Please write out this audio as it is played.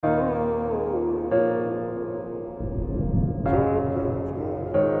I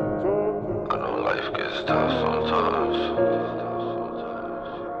know life gets tough sometimes,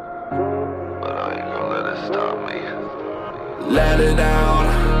 but I ain't gonna let it stop me. Let it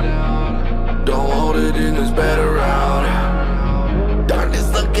out, don't hold it in, it's better out.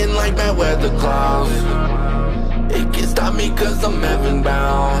 Darkness looking like bad weather clouds. It can't stop me cause I'm heaven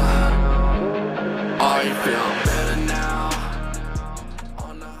bound. I feel better now.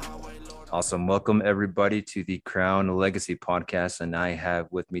 On the highway, Lord. Awesome. Welcome, everybody, to the Crown Legacy podcast. And I have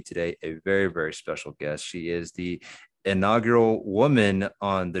with me today a very, very special guest. She is the inaugural woman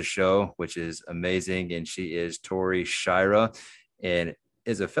on the show, which is amazing. And she is Tori Shirah and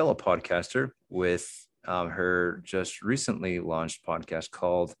is a fellow podcaster with her just recently launched podcast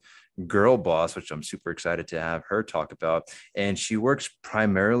called Girl Boss, which I'm super excited to have her talk about. And she works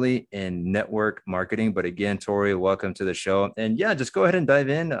primarily in network marketing. But again, Tori, welcome to the show. And yeah, just go ahead and dive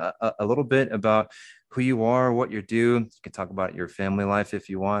in a little bit about who you are, what you do. You can talk about your family life if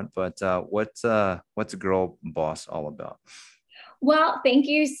you want, but what's Girl Boss all about? Well, thank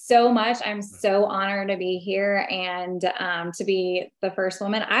you so much. I'm so honored to be here and to be the first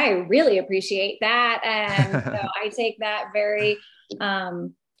woman. I really appreciate that. And so I take that very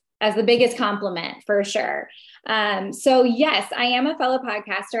as the biggest compliment for sure. So yes, I am a fellow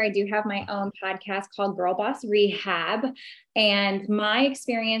podcaster. I do have my own podcast called Girl Boss Rehab. And my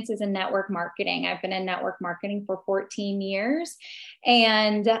experience is in network marketing. I've been in network marketing for 14 years.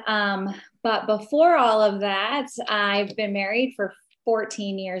 And but before all of that, I've been married for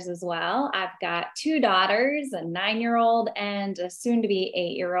 14 years as well. I've got two daughters, a 9-year-old and a soon to be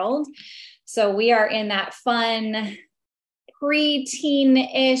 8-year-old. So we are in that fun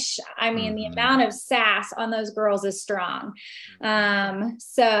pre-teen-ish. I mean, the amount of sass on those girls is strong.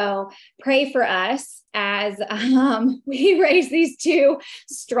 So pray for us as we raise these two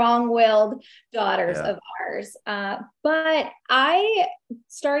strong-willed daughters of ours. But I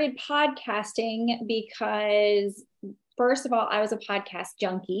started podcasting because, first of all, I was a podcast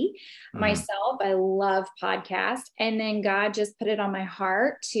junkie myself. I love podcasts. And then God just put it on my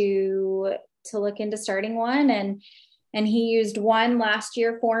heart to look into starting one. And he used one last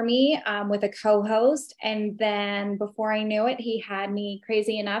year for me with a co-host. And then before I knew it, he had me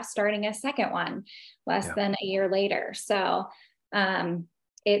crazy enough starting a second one less than a year later. So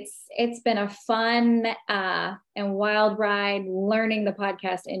it's been a fun and wild ride learning the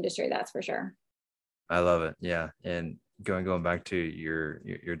podcast industry. That's for sure. I love it. Yeah. And going back to your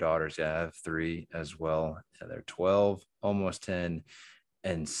daughters. Yeah, I have 3 as well. Yeah, they're 12, almost 10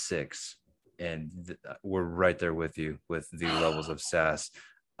 and 6. And we're right there with you with the levels of sass.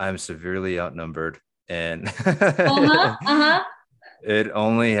 I'm severely outnumbered, and it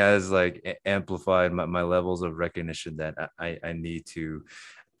only has like amplified my levels of recognition that I need to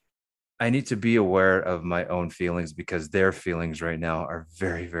be aware of my own feelings, because their feelings right now are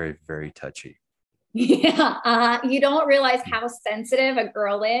very, very, very touchy. Yeah, you don't realize how sensitive a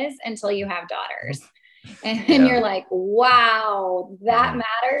girl is until you have daughters. And you're like, wow, that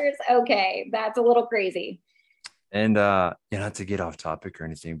matters. Okay, that's a little crazy. And not to get off topic or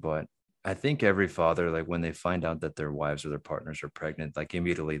anything, but I think every father, like when they find out that their wives or their partners are pregnant, like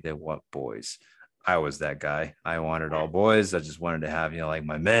immediately they want boys. I was that guy. I wanted all boys. I just wanted to have, like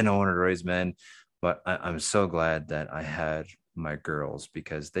my men. I wanted to raise men. But I'm so glad that I had my girls,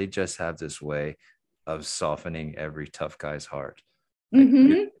 because they just have this way of softening every tough guy's heart.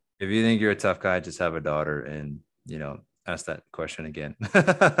 Like, if you think you're a tough guy, just have a daughter and, ask that question again.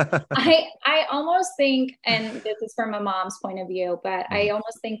 I almost think, and this is from a mom's point of view, but I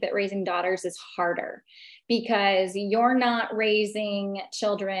almost think that raising daughters is harder because you're not raising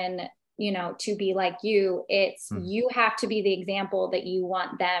children, to be like you. It's you have to be the example that you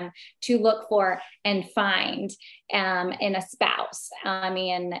want them to look for and find in a spouse.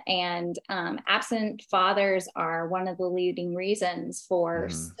 And absent fathers are one of the leading reasons for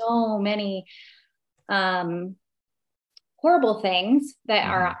so many horrible things that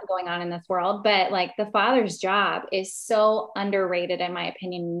are going on in this world. But like the father's job is so underrated, in my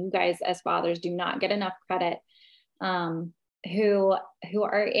opinion. You guys as fathers do not get enough credit. Who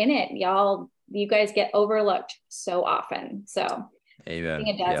are in it, you guys get overlooked so often. So Amen. I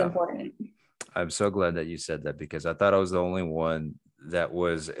think that's important. I'm so glad that you said that, because I thought I was the only one that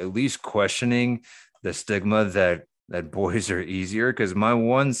was at least questioning the stigma that boys are easier. Because my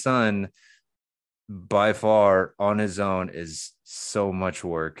one son, by far on his own, is so much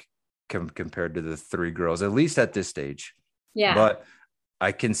work compared to the 3 girls, at least at this stage. Yeah. But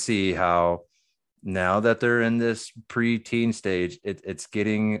I can see how now that they're in this pre-teen stage, it's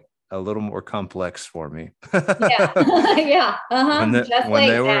getting a little more complex for me. Yeah.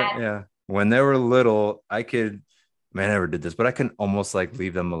 Yeah. when they were little, man, I never did this, but I can almost like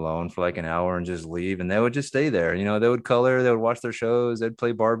leave them alone for like an hour and just leave. And they would just stay there. You know, they would color, they would watch their shows, they'd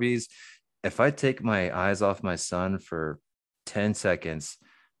play Barbies. If I take my eyes off my son for 10 seconds,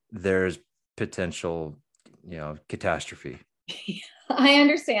 there's potential, catastrophe. I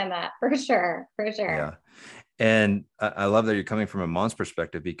understand that for sure. For sure. Yeah. And I love that you're coming from a mom's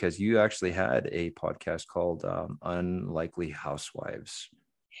perspective, because you actually had a podcast called Unlikely Housewives.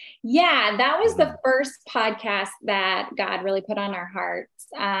 Yeah, that was the first podcast that God really put on our hearts.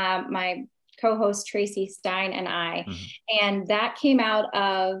 My co-host Tracy Stein and I, and that came out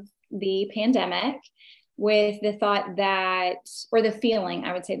of the pandemic with the thought that, or the feeling,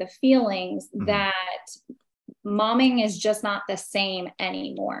 I would say the feelings that momming is just not the same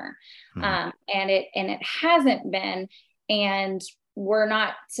anymore. And it hasn't been, and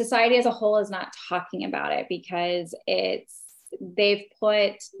society as a whole is not talking about it, because they've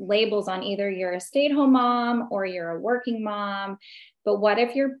put labels on either you're a stay-at-home mom or you're a working mom. But what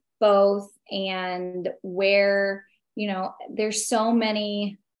if you're both? And where, there's so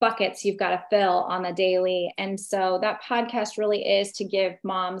many buckets you've got to fill on the daily. And so that podcast really is to give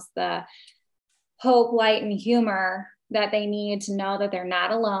moms the hope, light, and humor that they need to know that they're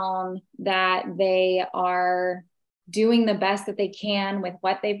not alone, that they are doing the best that they can with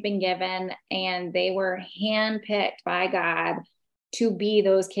what they've been given. And they were handpicked by God to be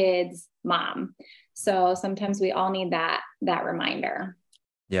those kids' mom. So sometimes we all need that reminder.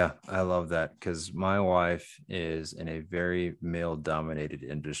 Yeah, I love that, because my wife is in a very male dominated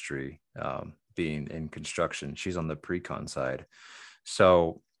industry, being in construction. She's on the pre-con side.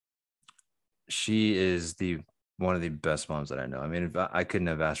 So she is one of the best moms that I know. I mean, I couldn't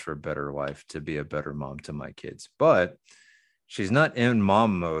have asked for a better wife to be a better mom to my kids, but she's not in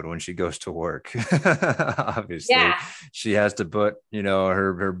mom mode when she goes to work. Obviously, she has to put,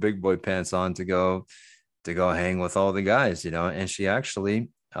 her big boy pants on to go hang with all the guys, and she actually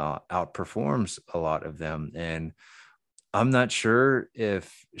outperforms a lot of them. And I'm not sure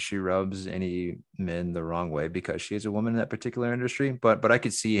if she rubs any men the wrong way because she is a woman in that particular industry, but I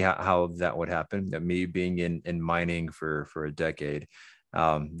could see how that would happen. That me being in mining for a decade,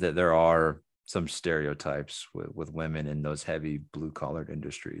 that there are some stereotypes with women in those heavy blue collared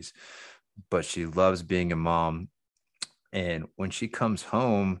industries, but she loves being a mom. And when she comes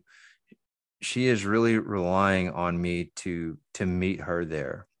home, she is really relying on me to meet her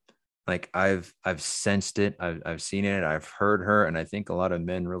there. Like I've sensed it, I've seen it, I've heard her. And I think a lot of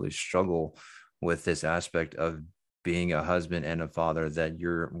men really struggle with this aspect of being a husband and a father that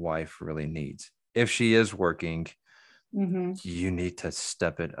your wife really needs. If she is working, you need to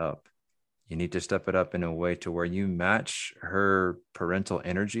step it up. You need to step it up in a way to where you match her parental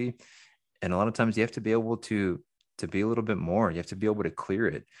energy. And a lot of times you have to be able to be a little bit more. You have to be able to clear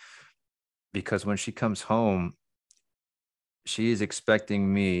it, because when she comes home, she is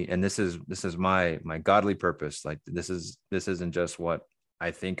expecting me, and this is my godly purpose. Like this isn't just what I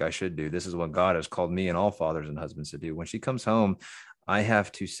think I should do. This is what God has called me and all fathers and husbands to do. When she comes home, I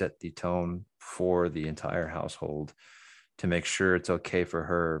have to set the tone for the entire household to make sure it's okay for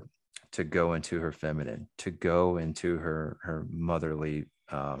her to go into her feminine, to go into her motherly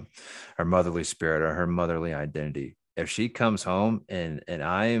spirit, or her motherly identity. If she comes home and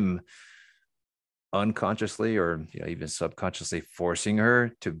I'm unconsciously or even subconsciously forcing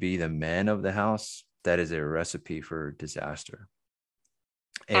her to be the man of the house, that is a recipe for disaster.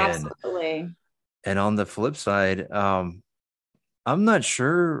 Absolutely. And on the flip side, I'm not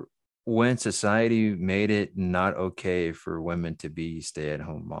sure when society made it not okay for women to be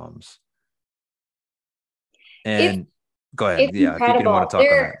stay-at-home moms. And go ahead. Yeah, incredible. if you can want to talk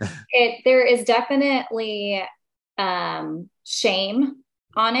on that. There is definitely shame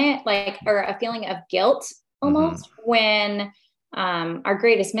on it, or a feeling of guilt almost, when our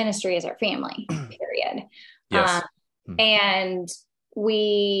greatest ministry is our family, period. Yes. And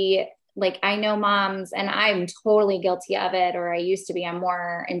I know moms, and I'm totally guilty of it, or I used to be. I'm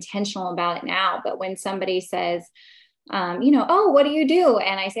more intentional about it now. But when somebody says, oh, what do you do?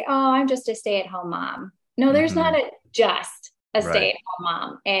 And I say, oh, I'm just a stay-at-home mom. No, there's not just a stay-at-home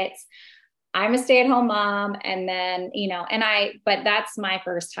mom. I'm a stay-at-home mom. And then, but that's my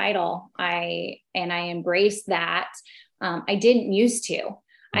first title. I embrace that. I didn't used to.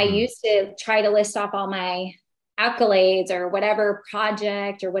 I used to try to list off all my accolades or whatever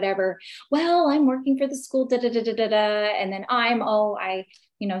project or whatever. Well, I'm working for the school, and then I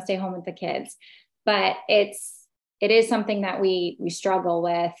stay home with the kids. But it is something that we struggle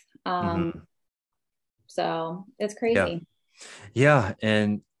with. So it's crazy. Yeah.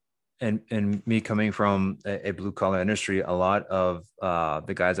 And and me coming from a blue collar industry, a lot of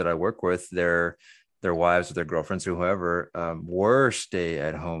the guys that I work with, their wives or their girlfriends or whoever were stay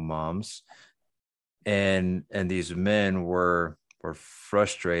at home moms, and these men were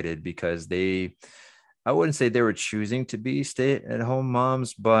frustrated because they, I wouldn't say they were choosing to be stay at home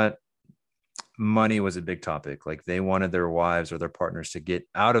moms, but money was a big topic. Like they wanted their wives or their partners to get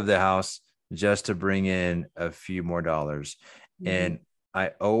out of the house just to bring in a few more dollars. And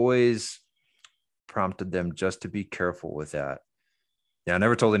I always prompted them just to be careful with that. Yeah, I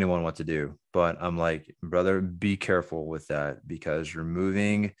never told anyone what to do, but I'm like, brother, be careful with that, because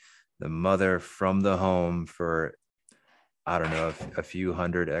removing the mother from the home for, I don't know, a few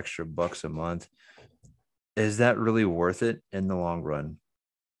hundred extra bucks a month, is that really worth it in the long run?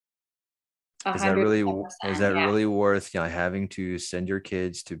 Is that 100%. really is that Yeah. really worth, having to send your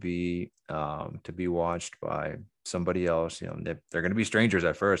kids to be watched by somebody else? They're going to be strangers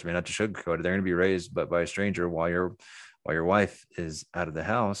at first. I mean, not to sugarcoat it, they're going to be raised but by a stranger while your wife is out of the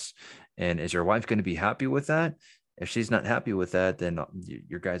house. And is your wife going to be happy with that? If she's not happy with that, then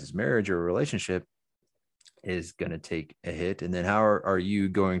your guys' marriage or relationship is going to take a hit. And then how are you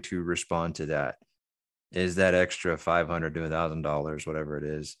going to respond to that? Is that extra $500 to $1,000, whatever it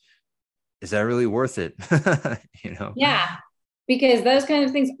is that really worth it? Yeah. Because those kind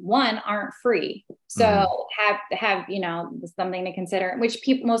of things, one, aren't free. So have, something to consider, which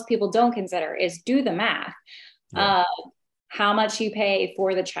most people don't consider, is do the math. Yeah. How much you pay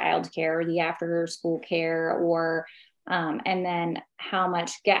for the child care, the after school care, or and then how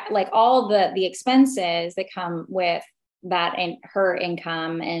much like all the expenses that come with that and her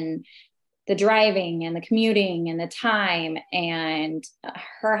income, and the driving and the commuting and the time, and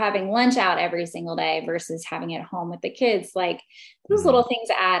her having lunch out every single day versus having it at home with the kids. Like those little things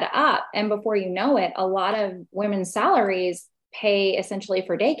add up. And before you know it, a lot of women's salaries pay essentially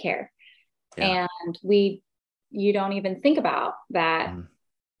for daycare. Yeah. And you don't even think about that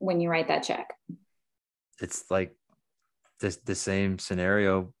when you write that check. It's like the same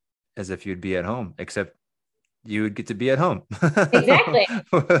scenario as if you'd be at home, except you would get to be at home. Exactly.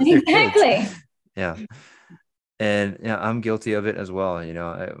 Exactly. Yeah. And I'm guilty of it as well.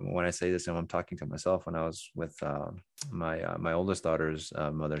 When I say this, I'm talking to myself. When I was with my oldest daughter's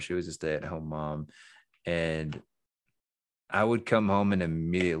mother, she was a stay-at-home mom, and I would come home and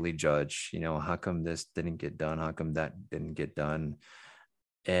immediately judge, how come this didn't get done? How come that didn't get done?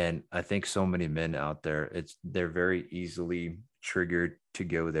 And I think so many men out there, they're very easily triggered to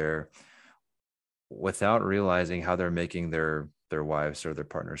go there without realizing how they're making their wives or their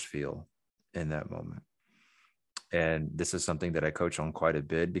partners feel in that moment. And this is something that I coach on quite a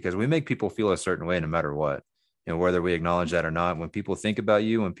bit, because we make people feel a certain way no matter what, whether we acknowledge that or not. When people think about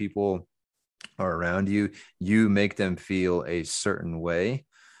you, when people are around you, you make them feel a certain way.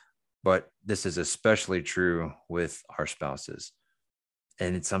 But this is especially true with our spouses.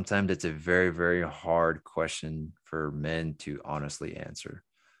 And sometimes it's a very, very hard question for men to honestly answer.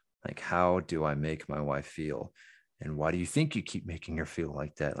 Like, how do I make my wife feel? And why do you think you keep making her feel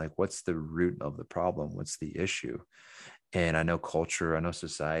like that? Like, what's the root of the problem? What's the issue? And I know culture, I know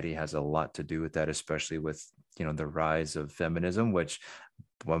society has a lot to do with that, especially with, the rise of feminism, which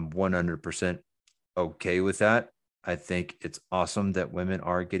I'm 100% okay with that. I think it's awesome that women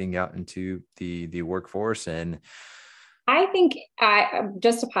are getting out into the workforce. And I think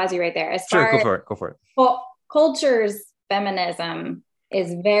just to pause you right there, as sure, far go for it. Well, culture's feminism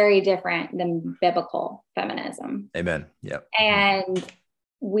is very different than biblical feminism. Amen. Yeah. And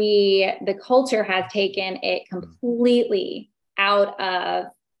the culture has taken it completely out of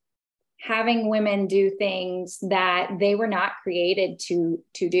having women do things that they were not created to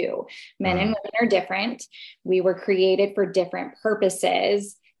do. Men and women are different. We were created for different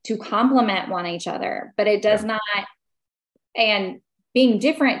purposes to complement one each other, but it does not, and being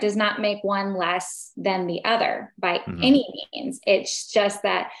different does not make one less than the other by any means. It's just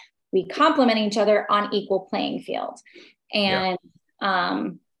that we complement each other on equal playing field. And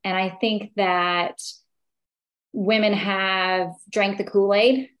I think that women have drank the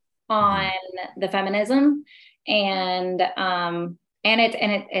Kool-Aid on the feminism, and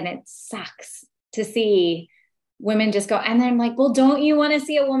it sucks to see women just go. And then I'm like, well, don't you want to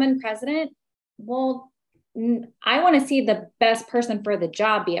see a woman president? Well, I want to see the best person for the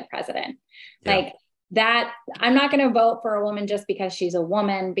job be a president. Like that. I'm not going to vote for a woman just because she's a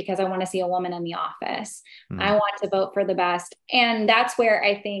woman, because I want to see a woman in the office. I want to vote for the best. And that's where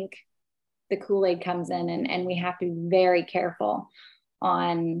I think the Kool-Aid comes in, and we have to be very careful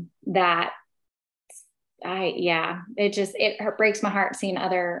on that. It breaks my heart seeing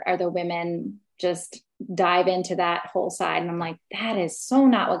other women just dive into that whole side. And I'm like, that is so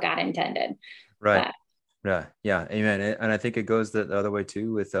not what God intended. Right. But Yeah. Amen. And I think it goes the other way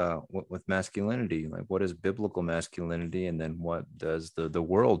too with masculinity. Like, what is biblical masculinity, and then what does the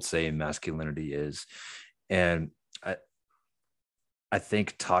world say masculinity is? And I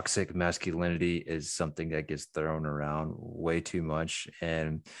think toxic masculinity is something that gets thrown around way too much,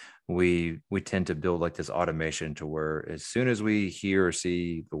 and we tend to build like this automation to where as soon as we hear or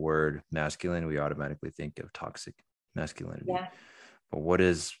see the word masculine, we automatically think of toxic masculinity. yeah, But what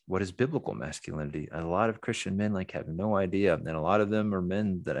is biblical masculinity? A lot of Christian men like have no idea, and a lot of them are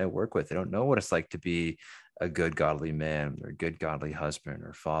men that I work with. They don't know what it's like to be a good godly man or a good godly husband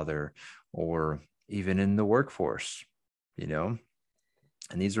or father, or even in the workforce, you know.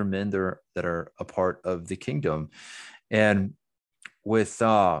 And these are men that are a part of the kingdom. And with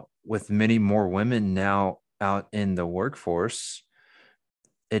many more women now out in the workforce,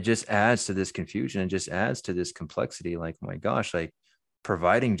 it just adds to this confusion and just adds to this complexity. Like, my gosh, like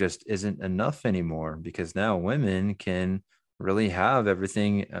providing just isn't enough anymore, because now women can really have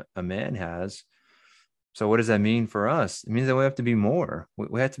everything a man has. So what does that mean for us? It means that we have to be more.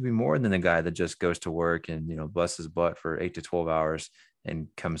 We have to be more than the guy that just goes to work and, busts his butt for 8 to 12 hours and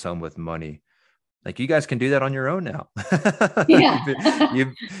comes home with money. Like, you guys can do that on your own now. yeah,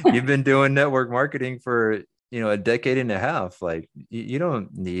 you've been doing network marketing for, a decade and a half. Like, you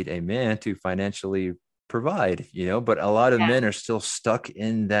don't need a man to financially provide, but a lot of yeah, men are still stuck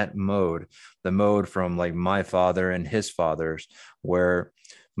in that mode, the mode from like my father and his fathers, where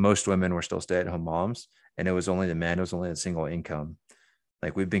most women were still stay-at-home moms, and it was only the man, it was only a single income.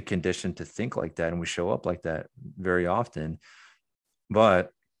 Like, we've been conditioned to think like that, and we show up like that very often.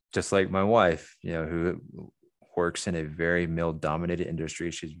 But just like my wife, who works in a very male dominated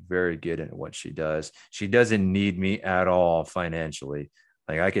industry, she's very good at what she does. She doesn't need me at all financially.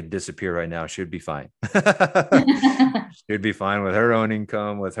 Like, I could disappear right now, she would be fine. She would be fine with her own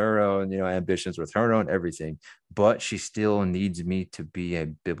income, with her own, ambitions, with her own everything. But she still needs me to be a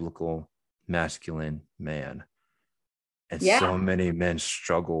biblical masculine man. And yeah. so many men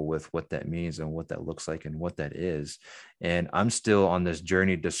struggle with what that means and what that looks like and what that is. And I'm still on this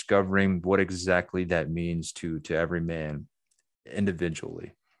journey discovering what exactly that means to every man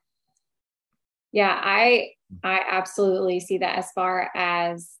individually. Yeah, I absolutely see that. As far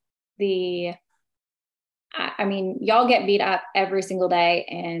as I mean, y'all get beat up every single day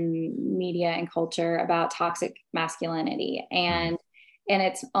in media and culture about toxic masculinity. Mm-hmm. And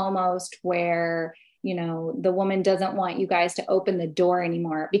it's almost where, the woman doesn't want you guys to open the door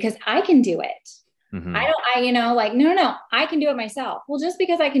anymore because I can do it. Mm-hmm. Like, no, I can do it myself. Well, just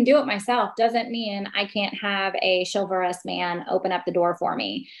because I can do it myself doesn't mean I can't have a chivalrous man open up the door for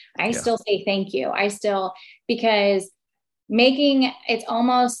me. I still say thank you. Because it's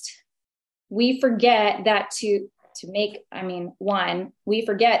almost, we forget that we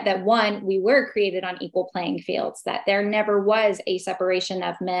forget that we were created on equal playing fields, that there never was a separation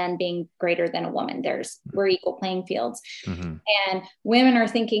of men being greater than a woman. We're equal playing fields. Mm-hmm. And women are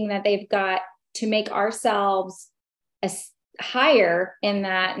thinking that they've got to make ourselves higher in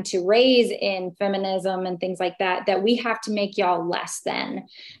that, and to raise in feminism and things like that we have to make y'all less than.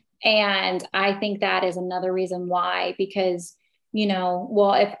 And I think that is another reason why, because,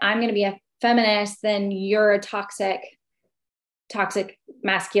 if I'm going to be a feminist, then you're a toxic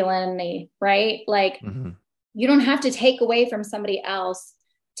masculinity, right? Like, Mm-hmm. you don't have to take away from somebody else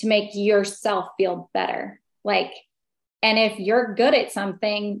to make yourself feel better. Like, and if you're good at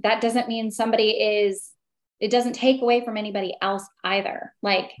something, that doesn't mean it doesn't take away from anybody else either.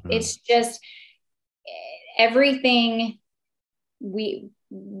 Like, Mm-hmm. it's just everything. We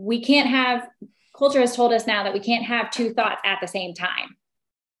can't have, culture has told us now that we can't have two thoughts at the same time,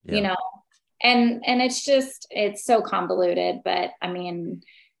 and it's so convoluted. But I mean,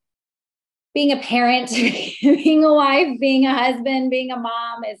 being a parent, being a wife, being a husband, being a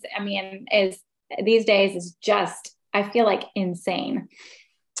mom is these days is just, I feel like, insane.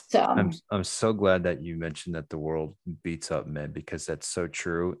 So I'm so glad that you mentioned that the world beats up men, because that's so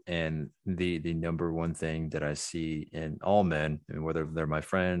true. And the number one thing that I see in all men, and whether they're my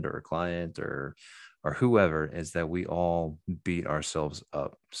friend or a client or whoever, is that we all beat ourselves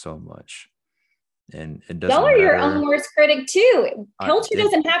up so much. And it doesn't y'all are matter. your own worst critic too. Culture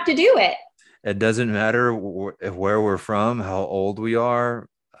doesn't have to do it. It doesn't matter where we're from, how old we are.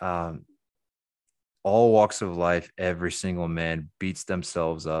 All walks of life, every single man beats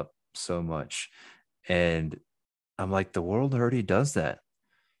themselves up so much. And I'm like, the world already does that.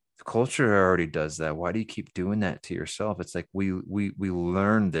 The culture already does that. Why do you keep doing that to yourself? It's like we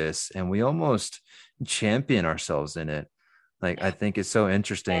learn this and we almost champion ourselves in it. Like, I think it's so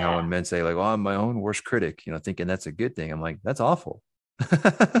interesting how when men say like, "Oh, I'm my own worst critic," thinking that's a good thing. I'm like, that's awful.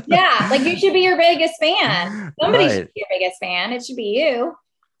 Yeah, like you should be your biggest fan. Somebody should Right. be your biggest fan. It should be you.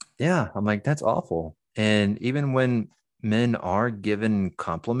 Yeah. I'm like, that's awful. And even when men are given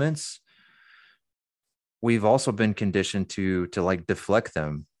compliments, we've also been conditioned to like deflect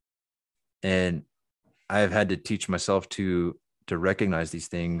them. And I've had to teach myself to recognize these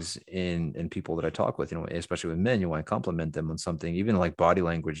things in people that I talk with, especially with men. You want to compliment them on something, even like body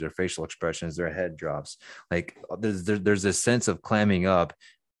language, their facial expressions, their head drops. Like there's this sense of clamming up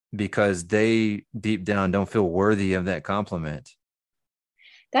because they deep down don't feel worthy of that compliment.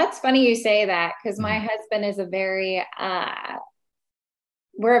 That's funny you say that because my Mhm. husband is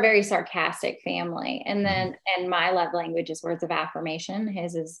we're a very sarcastic family. And Mhm. then, and my love language is words of affirmation.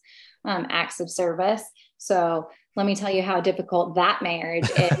 His is acts of service. So let me tell you how difficult that marriage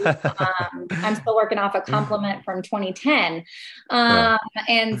is. I'm still working off a compliment from 2010. Uh, Um,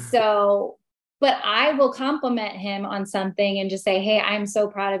 and so, but I will compliment him on something and just say, "Hey, I'm so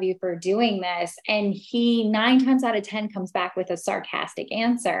proud of you for doing this." And he 9 times out of 10 comes back with a sarcastic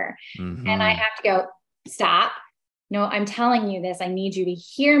answer. And I mhm. have to go, "Stop. No, I'm telling you this. I need you to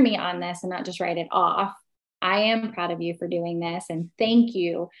hear me on this and not just write it off. I am proud of you for doing this. And thank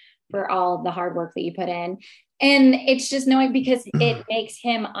you for all the hard work that you put in." And it's just knowing because it makes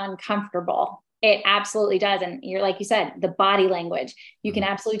him uncomfortable. It absolutely does. And you're like you said, the body language, you can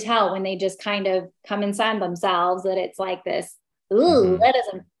absolutely tell when they just kind of come inside themselves that it's like this, ooh,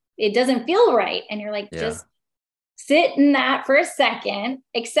 Mhm. it doesn't feel right. And you're like, Yeah. just sit in that for a second,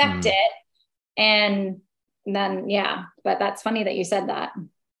 accept Mhm. it, and then, yeah, but that's funny that you said that.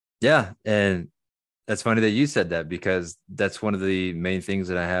 Yeah. And that's funny that you said that because that's one of the main things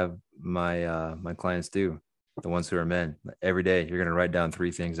that I have my clients do, the ones who are men. Every day you're going to write down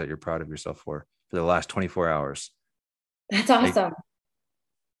 3 things that you're proud of yourself for the last 24 hours. That's Like, awesome.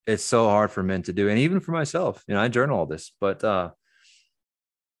 it's so hard for men to do, and even for myself, I journal all this, but a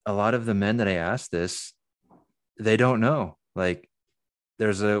lot of the men that I ask this, they don't know. Like,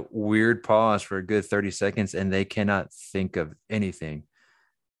 there's a weird pause for a good 30 seconds and they cannot think of anything.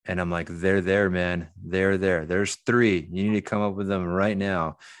 And I'm like, they're there, man. They're there. There's 3. You need to come up with them right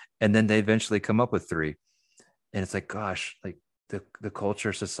now. And then they eventually come up with 3. And it's like, gosh, like the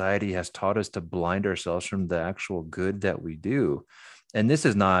culture, society has taught us to blind ourselves from the actual good that we do. And this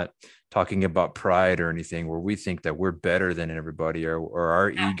is not talking about pride or anything where we think that we're better than everybody, or our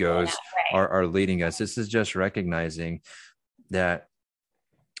Absolutely egos not. Right. are leading us. This is just recognizing that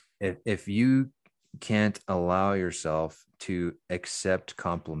if you can't allow yourself to accept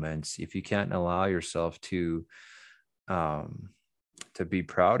compliments, if you can't allow yourself um to be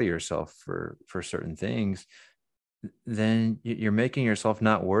proud of yourself for certain things, then you're making yourself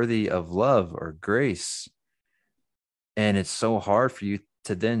not worthy of love or grace. And it's so hard for you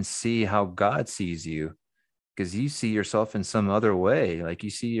to then see how God sees you, because you see yourself in some other way. Like, you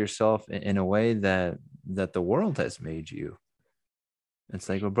see yourself in a way that the world has made you. It's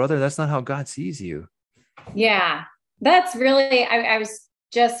like, well, brother, that's not how God sees you. Yeah. That's really, I was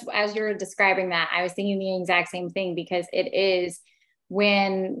just, as you were describing that, I was thinking the exact same thing because it is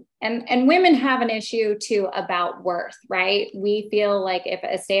when, and women have an issue too about worth, right? We feel like if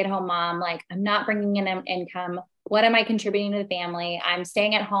a stay-at-home mom, like, I'm not bringing in an income, what am I contributing to the family? I'm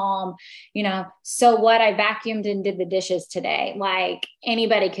staying at home, so what? I vacuumed and did the dishes today. Like,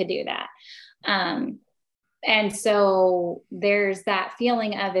 anybody could do that. Um, and so there's that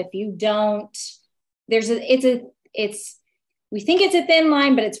feeling of, if you don't, it's we think it's a thin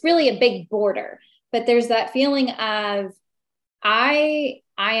line, but it's really a big border. But there's that feeling of, I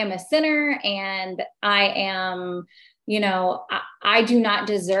am a sinner, and I do not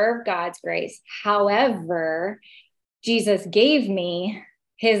deserve God's grace. However, Jesus gave me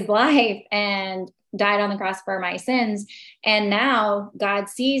his life and died on the cross for my sins. And now God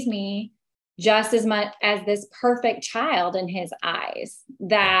sees me just as much as this perfect child in his eyes.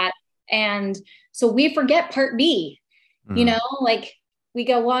 Yeah. And so we forget part B, Mm. like, we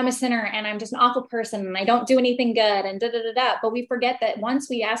go, well, I'm a sinner and I'm just an awful person and I don't do anything good and da da da da. But we forget that once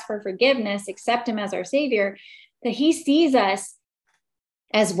we ask for forgiveness, accept him as our savior, that he sees us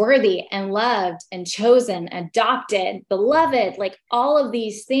as worthy and loved and chosen, adopted, beloved, like all of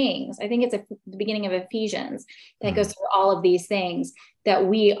these things. I think it's the beginning of Ephesians that goes Mm. through all of these things that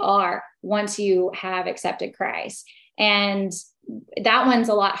we are once you have accepted Christ. And that one's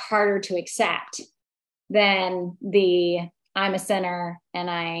a lot harder to accept than the, I'm a sinner and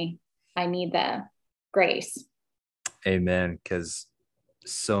I need the grace. Amen. Because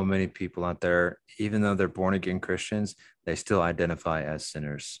so many people out there, even though they're born again Christians, they still identify as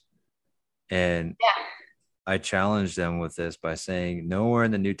sinners. And Yeah. I challenge them with this by saying, nowhere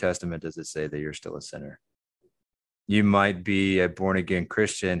in the New Testament does it say that you're still a sinner. You might be a born again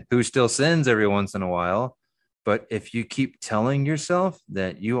Christian who still sins every once in a while. But if you keep telling yourself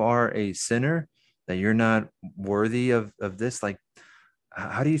that you are a sinner, that you're not worthy of this, like,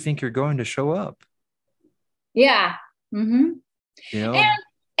 how do you think you're going to show up? Yeah. Mm-hmm. You And know?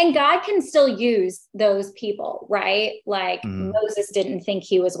 and God can still use those people, right? Like Mhm. Moses didn't think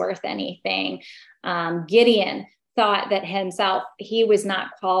he was worth anything. Gideon thought that himself, he was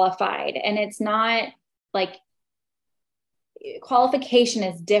not qualified. And it's not like qualification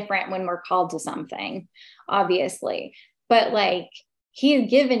is different when we're called to something, obviously. But like he has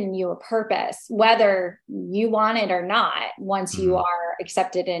given you a purpose, whether you want it or not, once you Mhm. are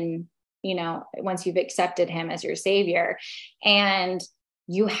accepted in, once you've accepted him as your savior. And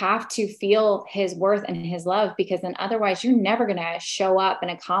you have to feel his worth and his love, because then otherwise you're never going to show up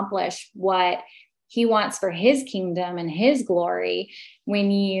and accomplish what he wants for his kingdom and his glory,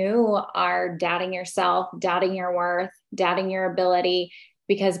 when you are doubting yourself, doubting your worth, doubting your ability,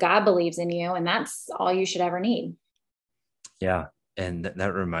 because God believes in you. And that's all you should ever need. Yeah. And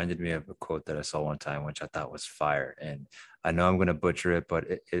that reminded me of a quote that I saw one time, which I thought was fire. And I know I'm going to butcher it, but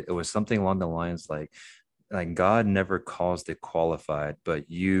it was something along the lines like God never calls the qualified, but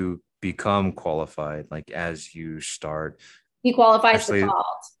you become qualified like as you start. He qualifies the Actually, called.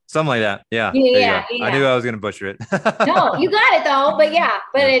 something like that. Yeah, Yeah, there you yeah, go. I yeah. knew I was going to butcher it. No, you got it though. But yeah,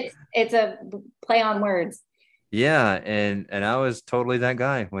 but Yeah. it's a play on words. Yeah, and I was totally that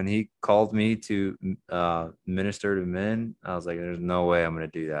guy when he called me to minister to men. I was like, there's no way I'm going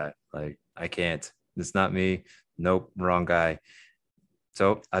to do that. Like, I can't. It's not me. Nope, wrong guy.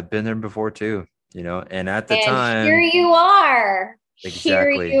 So I've been there before too, and at the And here time, you are. Here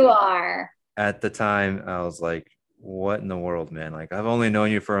exactly. you are. At the time, I was like, what in the world, man? Like, I've only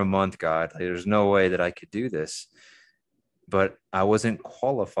known you for a month, God. Like, there's no way that I could do this. But I wasn't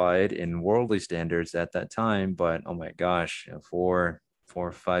qualified in worldly standards at that time. But oh my gosh, 4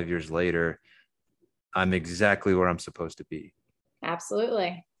 or 5 years later, I'm exactly where I'm supposed to be.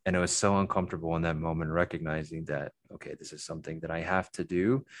 Absolutely. And it was so uncomfortable in that moment, recognizing that, okay, this is something that I have to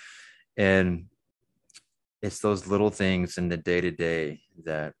do. And it's those little things in the day to day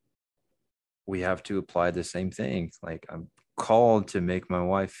that we have to apply the same thing. Like, I'm called to make my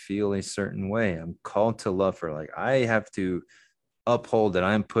wife feel a certain way. I'm called to love her. Like, I have to uphold that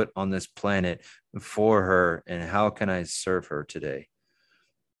I'm put on this planet for her. And how can I serve her today?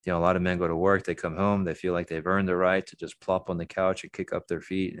 A lot of men go to work, they come home, they feel like they've earned the right to just plop on the couch and kick up their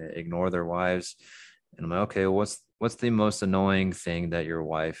feet and ignore their wives. And I'm like, okay, what's the most annoying thing that your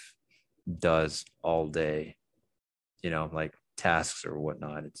wife does all day? Like tasks or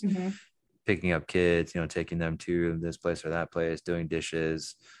whatnot. It's Mm-hmm. picking up kids, taking them to this place or that place, doing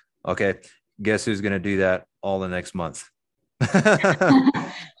dishes. Okay, guess who's going to do that all the next month?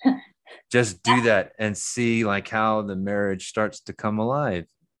 Just do that and see like how the marriage starts to come alive,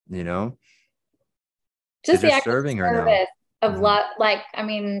 you know? You're Just the just actual serving her now. service of Mhm. love. Like, I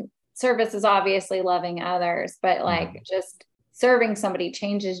mean, service is obviously loving others, but like Mhm. just serving somebody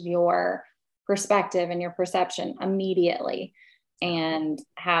changes your perspective and your perception immediately, Yeah. and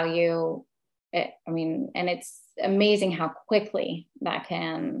how and it's amazing how quickly that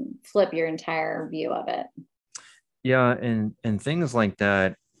can flip your entire view of it. Yeah, and things like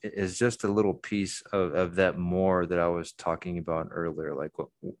that is just a little piece of that more that I was talking about earlier. Like,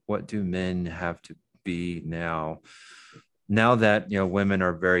 what do men have to be now that women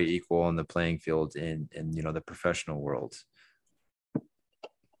are very equal on the playing field in the professional world?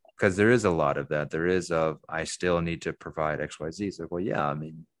 Because there is a lot of that. There is I still need to provide XYZ. It's like, well, yeah, I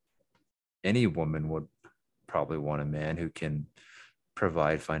mean, any woman would probably want a man who can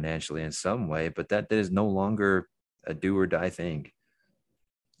provide financially in some way, but that is no longer a do or die thing.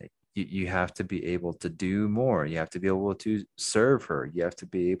 You have to be able to do more. You have to be able to serve her. You have to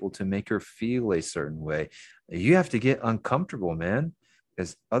be able to make her feel a certain way. You have to get uncomfortable, man,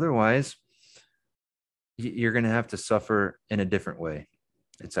 because otherwise you're going to have to suffer in a different way.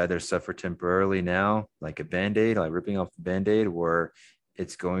 It's either suffer temporarily now, like a band-aid, like ripping off the band-aid, where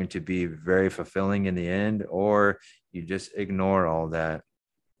it's going to be very fulfilling in the end, or you just ignore all that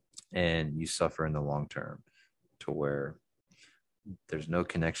and you suffer in the long term, to where there's no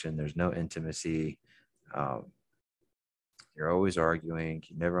connection, there's no intimacy. Um, you're always arguing,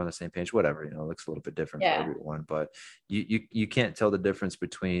 you're never on the same page, whatever, it looks a little bit different for Yeah, everyone, but you can't tell the difference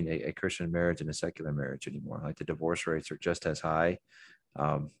between a Christian marriage and a secular marriage anymore. Like, the divorce rates are just as high.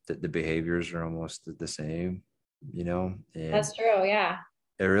 The behaviors are almost the same, and that's true. Yeah.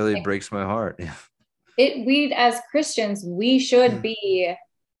 it really Like breaks my heart. we as Christians, we should be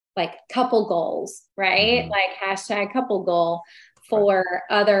like couple goals, right? Mm-hmm. Like hashtag couple goal for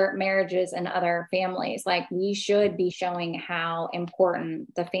other marriages and other families. Like we should be showing how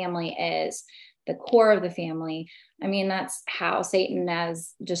important the family is, the core of the family. I mean, that's how Satan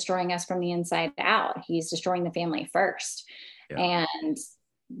is destroying us from the inside out. He's destroying the family first. Yeah. And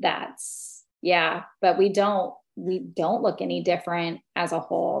that's, yeah, but we don't look any different as a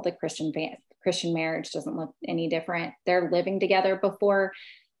whole. The Christian marriage doesn't look any different. They're living together before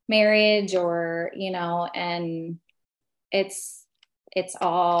marriage, or, you know, and it's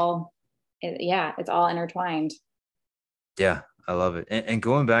all, it's all intertwined. Yeah, I love it. And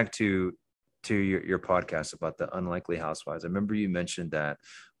going back to your podcast about the unlikely housewives, I remember you mentioned that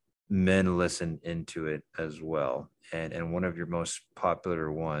men listen into it as well. And one of your most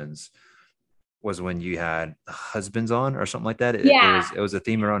popular ones was when you had husbands on or something like that. Yeah, It was a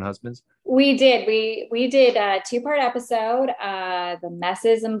theme around husbands. we did. We did a 2-part episode, the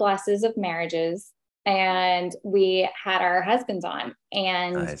messes and blesses of marriages, and we had our husbands on,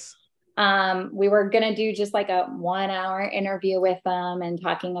 and Nice. we were going to do just like a 1-hour interview with them and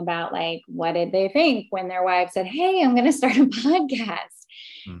talking about like, what did they think when their wife said, "Hey, I'm going to start a podcast."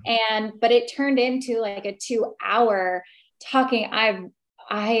 But it turned into like a 2-hour talking. I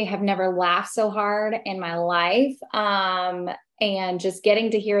have never laughed so hard in my life. And just getting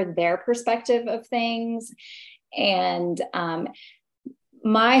to hear their perspective of things. And,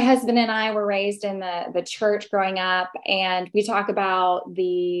 my husband and I were raised in the church growing up, and we talk about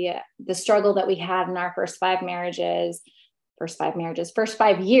the struggle that we had in our first 5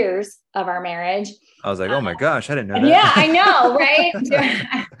 years of our marriage. I was like, oh my gosh, I didn't know that. Yeah, I know, right?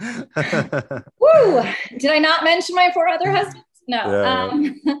 Woo! Did I not mention my 4 other husbands? No.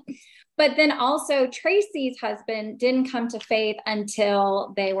 Yeah. But then also Tracy's husband didn't come to faith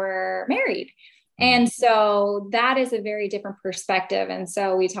until they were married. And so that is a very different perspective. And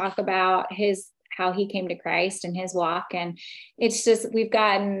so we talk about how he came to Christ and his walk. And it's just,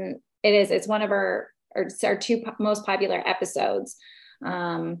 it's one of our 2 most popular episodes.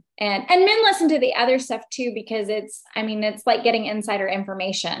 And men listen to the other stuff too, because it's like getting insider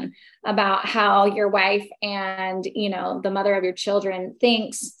information about how your wife and, you know, the mother of your children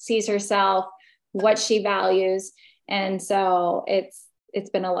sees herself, what she values. And so it's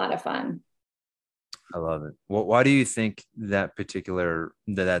been a lot of fun. I love it. Well, why do you think that particular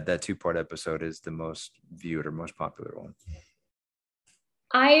that 2-part episode is the most viewed or most popular one?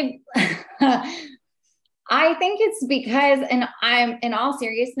 I think it's because, and I'm in all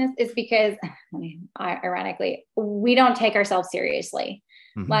seriousness, it's because, ironically, we don't take ourselves seriously.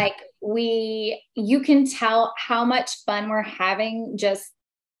 Mm-hmm. Like you can tell how much fun we're having just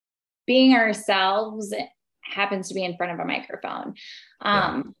being ourselves. Happens to be in front of a microphone.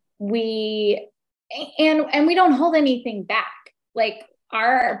 We don't hold anything back. Like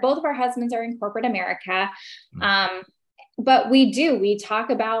both of our husbands are in corporate America. But we talk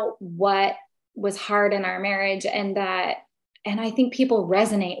about what was hard in our marriage, and I think people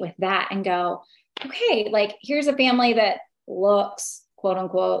resonate with that and go, okay, like here's a family that looks, quote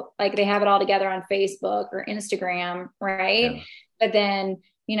unquote, like they have it all together on Facebook or Instagram. Right. Yeah. But then,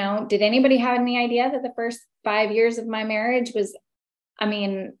 you know, did anybody have any idea that the first 5 years of my marriage was,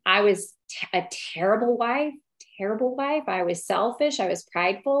 I was a terrible wife. I was selfish. I was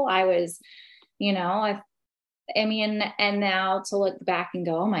prideful. I was, you know, and now to look back and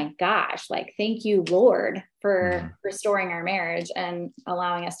go, oh my gosh, like, thank you, Lord, for restoring our marriage and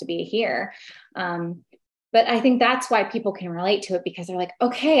allowing us to be here. But I think that's why people can relate to it, because they're like,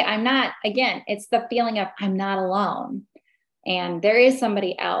 okay, it's the feeling of I'm not alone. And there is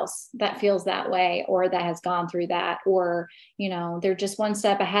somebody else that feels that way, or that has gone through that, or, you know, they're just one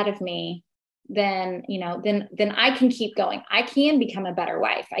step ahead of me. Then, you know, then I can keep going. I can become a better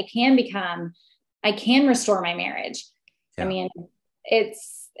wife. I can restore my marriage. Yeah.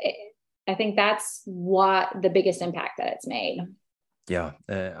 I think that's what the biggest impact that it's made. Yeah.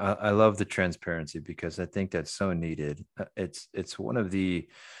 I love the transparency, because I think that's so needed. It's one of the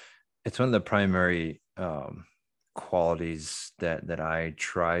primary, qualities that I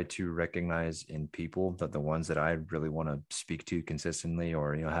try to recognize in people, that the ones that I really want to speak to consistently,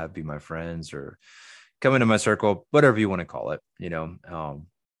 or, you know, have be my friends or come into my circle, whatever you want to call it, you know.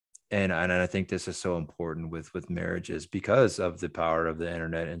 And I think this is so important with marriages, because of the power of the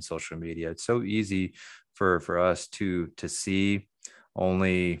internet and social media. It's so easy for us to see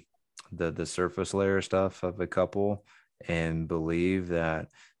only the surface layer stuff of a couple and believe that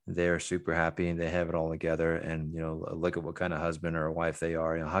they're super happy and they have it all together. And, you know, look at what kind of husband or wife they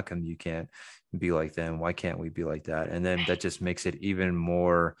are. You know, how come you can't be like them? Why can't we be like that? And then that just makes it even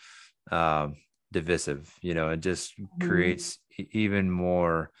more divisive. You know, it just creates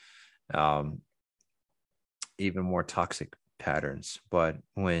um, even more toxic patterns. But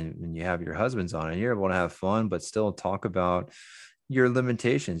when you have your husbands on and you're able to have fun, but still talk about your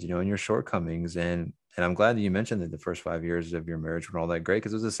limitations, and your shortcomings. And I'm glad that you mentioned that the first 5 years of your marriage were all that great,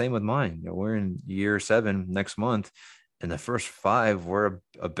 because it was the same with mine. We're in year 7 next month, and the first 5 were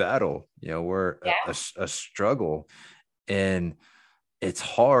a battle. We're a struggle, and it's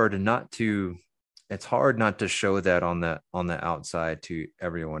hard not to show that on the outside to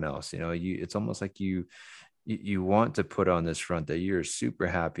everyone else. It's almost like you want to put on this front that you're super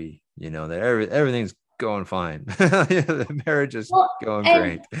happy, that everything's going fine. The marriage is going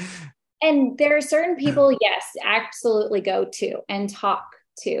great. And there are certain people, yes, absolutely go to and talk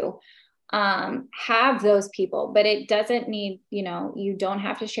to, have those people, but it doesn't need, you don't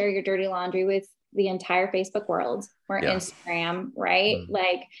have to share your dirty laundry with the entire Facebook world or Instagram, right?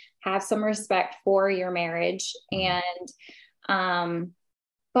 Like, have some respect for your marriage. And,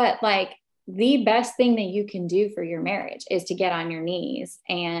 but like, the best thing that you can do for your marriage is to get on your knees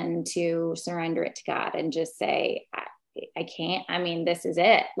and to surrender it to God and just say, I can't, this is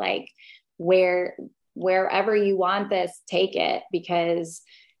it. Like, wherever you want this, take it, because,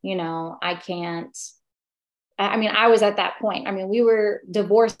 I can't, I was at that point.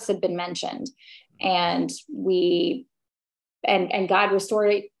 Divorce had been mentioned, and and God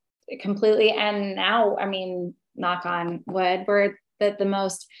restored it completely. And now, knock on wood, we're the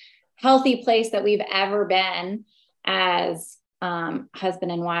most healthy place that we've ever been as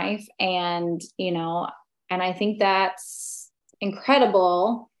husband and wife. And, and I think that's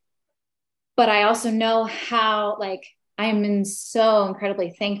incredible. But I also know how, like, I'm so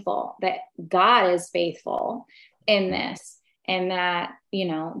incredibly thankful that God is faithful in this, and that,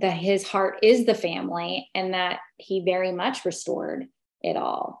 that his heart is the family, and that he very much restored it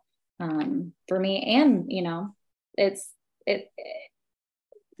all for me. And,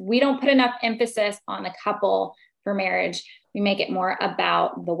 we don't put enough emphasis on the couple for marriage. We make it more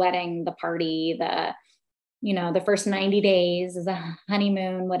about the wedding, the party, the first 90 days is a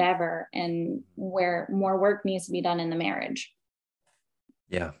honeymoon, whatever, and where more work needs to be done in the marriage.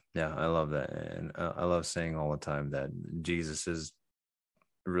 Yeah. I love that. And I love saying all the time that Jesus is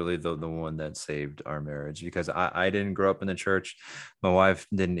really the one that saved our marriage, because I didn't grow up in the church. My wife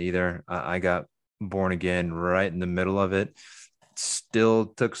didn't either. I got born again right in the middle of it. Still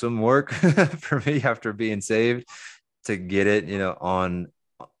took some work for me after being saved to get it,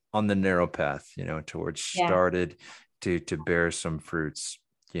 on the narrow path, towards started to bear some fruits,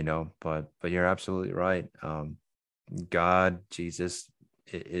 but you're absolutely right. God, Jesus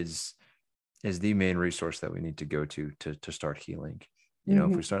is the main resource that we need to go to start healing.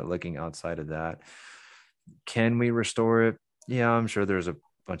 If we start looking outside of that, can we restore it? Yeah, I'm sure there's a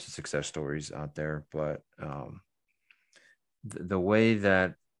bunch of success stories out there, but the way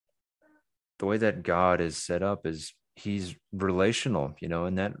that God is set up is he's relational,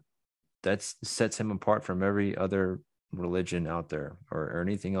 and that sets him apart from every other religion out there, or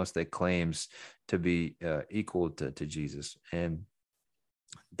anything else that claims to be equal to Jesus. And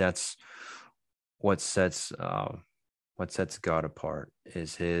that's what sets God apart,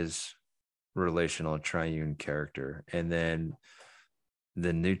 is his relational triune character. And then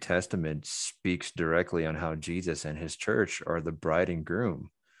the New Testament speaks directly on how Jesus and his church are the bride and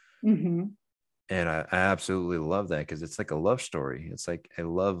groom. And I absolutely love that, because it's like a love story. It's like a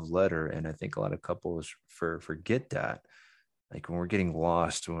love letter. And I think a lot of couples forget that. Like, when we're getting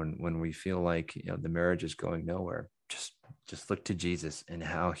lost, when we feel like, the marriage is going nowhere, just look to Jesus and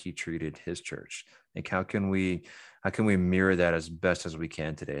how he treated his church. Like, how can we mirror that as best as we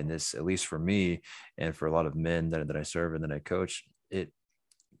can today? And this, at least for me and for a lot of men that I serve and that I coach, it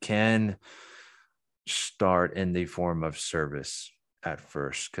can start in the form of service at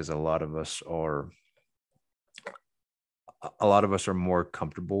first, because a lot of us are more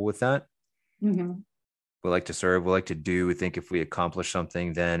comfortable with that. We like to serve, we like to do, we think if we accomplish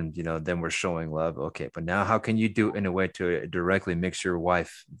something, then we're showing love. Okay, but now how can you do it in a way to directly makes your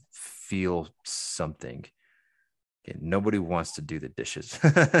wife feel something? Okay, nobody wants to do the dishes.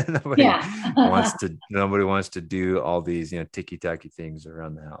 Nobody wants to do all these ticky-tacky things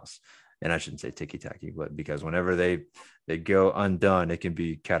around the house. And I shouldn't say ticky-tacky, but because whenever they go undone, it can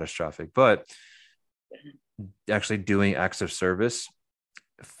be catastrophic. But actually doing acts of service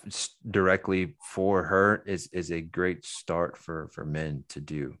directly for her is a great start for men to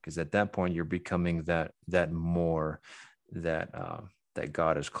do, because at that point you're becoming that more that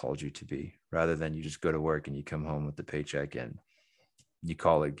God has called you to be, rather than you just go to work and you come home with the paycheck and you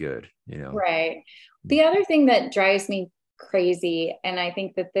call it good, Right. The other thing that drives me crazy. And I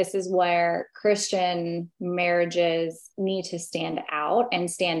think that this is where Christian marriages need to stand out and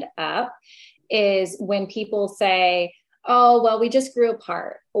stand up, is when people say, oh, well, we just grew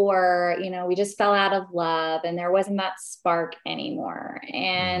apart, or, we just fell out of love and there wasn't that spark anymore.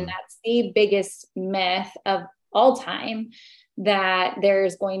 And that's the biggest myth of all time, that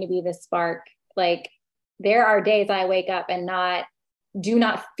there's going to be this spark. Like, there are days I wake up and do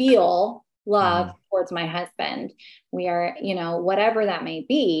not feel love towards my husband. We are, whatever that may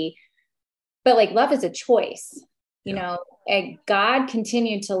be, but like, love is a choice, and God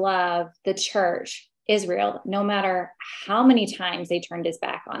continued to love the church, Israel, no matter how many times they turned his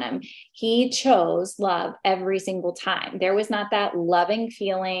back on him. He chose love every single time. There was not that loving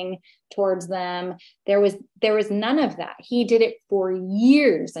feeling towards them. There was none of that. He did it for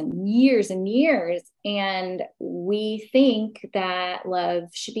years and years and years. And we think that love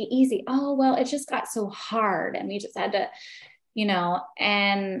should be easy. Oh, well, it just got so hard and we just had to,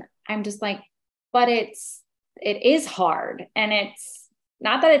 and I'm just like, but it is hard. And it's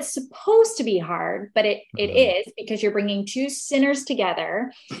not that it's supposed to be hard, but it is, because you're bringing two sinners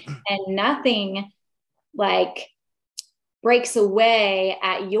together and nothing like breaks away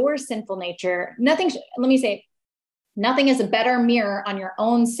at your sinful nature. Nothing is a better mirror on your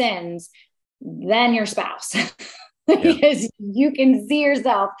own sins than your spouse. Because you can see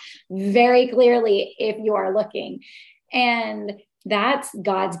yourself very clearly if you are looking. And that's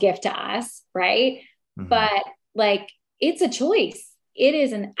God's gift to us, right? But like, it's a choice. It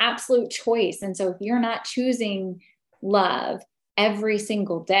is an absolute choice. And so if you're not choosing love every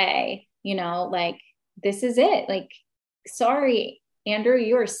single day, like, this is it. Like, sorry, Andrew,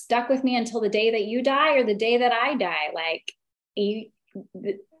 you are stuck with me until the day that you die or the day that I die. Like, you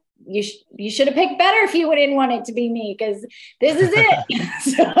should have picked better if you didn't want it to be me, because this is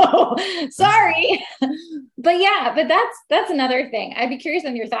it. So sorry. But that's another thing. I'd be curious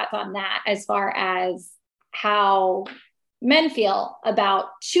on your thoughts on that, as far as how men feel about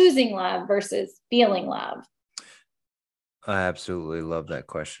choosing love versus feeling love. I absolutely love that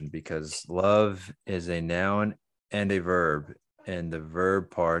question, because love is a noun and a verb. And the verb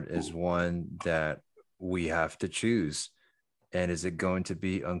part is one that we have to choose. And is it going to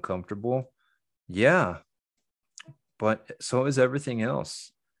be uncomfortable? Yeah. But so is everything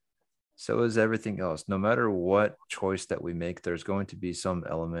else. No matter what choice that we make, there's going to be some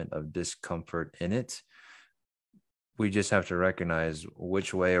element of discomfort in it. We just have to recognize,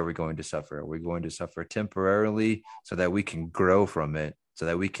 which way are we going to suffer? Are we going to suffer temporarily so that we can grow from it, so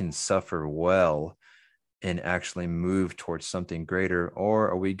that we can suffer well and actually move towards something greater? Or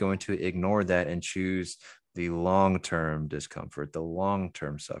are we going to ignore that and choose the long-term discomfort, the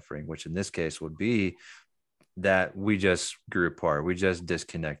long-term suffering, which in this case would be that we just grew apart, we just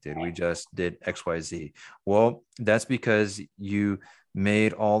disconnected, we just did XYZ? Well, that's because you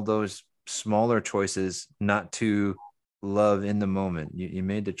made all those smaller choices not to love in the moment. You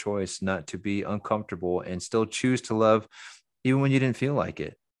made the choice not to be uncomfortable and still choose to love even when you didn't feel like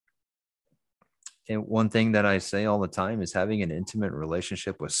it. And one thing that I say all the time is, having an intimate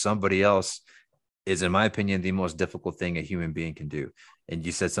relationship with somebody else is, in my opinion, the most difficult thing a human being can do. And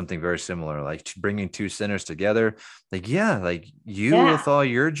you said something very similar, like bringing two sinners together. Like, you with all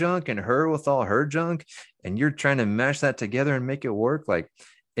your junk and her with all her junk, and you're trying to mash that together and make it work. Like,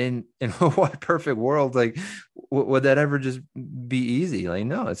 in what perfect world, like, would that ever just be easy? Like,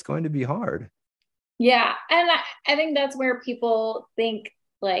 no, it's going to be hard. Yeah. And I think that's where people think,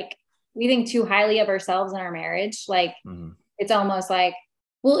 like, we think too highly of ourselves in our marriage. Like, it's almost like,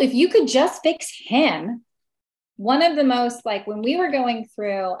 well, if you could just fix him. One of the most, like, when we were going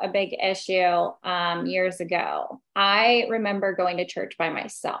through a big issue years ago, I remember going to church by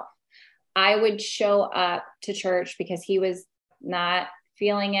myself. I would show up to church because he was not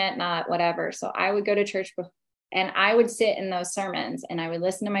feeling it, not whatever. So I would go to church and I would sit in those sermons and I would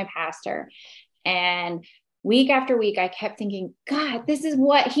listen to my pastor. And week after week, I kept thinking, God, this is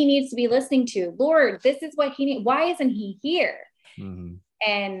what he needs to be listening to. Lord, this is what he needs. Why isn't he here?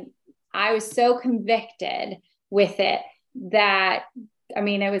 And I was so convicted with it that,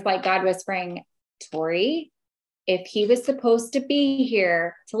 it was like God whispering, Tori, if he was supposed to be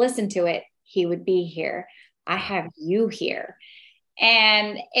here to listen to it, he would be here. I have you here.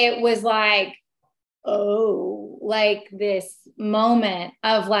 And it was like, oh, like this moment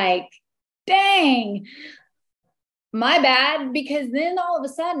of like, dang, my bad. Because then all of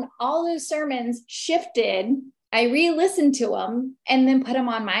a sudden, all those sermons shifted. I re-listened to them and then put them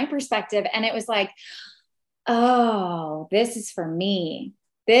on my perspective. And it was like, oh, this is for me.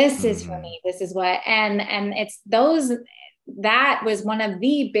 This is for me. This is what, and it's those that was one of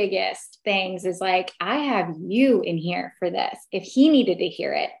the biggest things, is like, I have you in here for this. If he needed to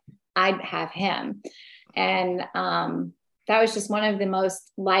hear it, I'd have him. And that was just one of the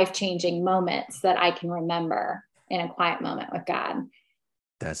most life-changing moments that I can remember in a quiet moment with God.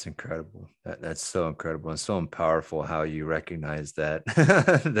 That's incredible. That's so incredible and so powerful how you recognize that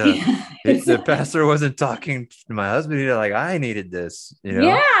the pastor wasn't talking to my husband. He's like, I needed this, you know?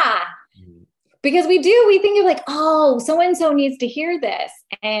 Yeah. Because we think of like, oh, so-and-so needs to hear this.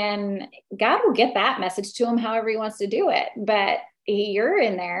 And God will get that message to him however he wants to do it. But you're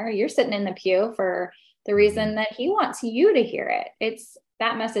in there, you're sitting in the pew for the reason that he wants you to hear it.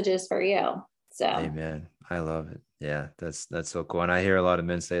 That message is for you. So amen. I love it. Yeah, that's so cool. And I hear a lot of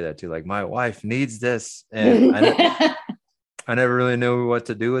men say that too, like, my wife needs this. And I never really knew what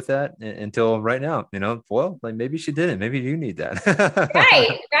to do with that until right now, you know. Well, like, maybe she didn't. Maybe you need that.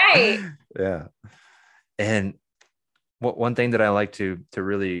 Right. Yeah. And one thing that I like to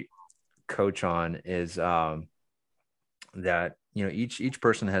really coach on is that, you know, each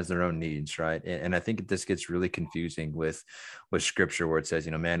person has their own needs, right? And I think this gets really confusing with scripture, where it says,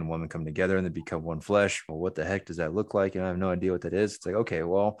 you know, man and woman come together and they become one flesh. Well, what the heck does that look like? And I have no idea what that is. It's like, okay,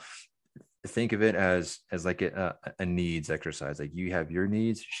 well, think of it as like a needs exercise. Like, you have your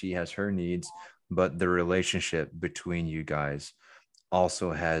needs, she has her needs, but the relationship between you guys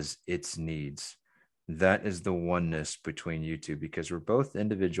also has its needs. That is the oneness between you two, because we're both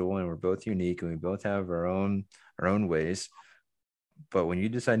individual and we're both unique and we both have our own ways. But when you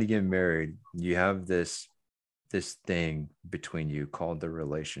decide to get married, you have this thing between you called the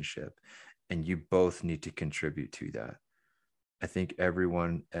relationship, and you both need to contribute to that. I think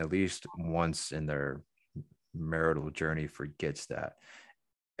everyone, at least once in their marital journey, forgets that.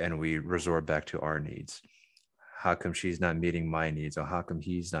 And we resort back to our needs. How come she's not meeting my needs? Or how come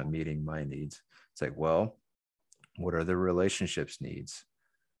he's not meeting my needs? It's like, well, what are the relationship's needs?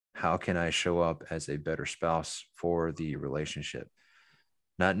 How can I show up as a better spouse for the relationship?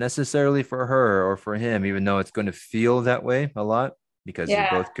 Not necessarily for her or for him, even though it's going to feel that way a lot because you're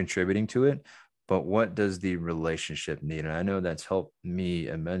both contributing to it. But what does the relationship need? And I know that's helped me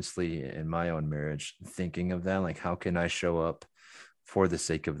immensely in my own marriage, thinking of that, like, how can I show up for the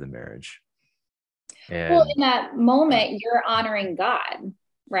sake of the marriage? And well, in that moment, you're honoring God,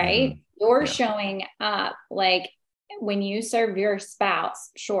 right? You're showing up. Like, when you serve your spouse,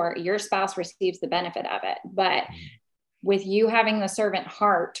 sure, your spouse receives the benefit of it, but with you having the servant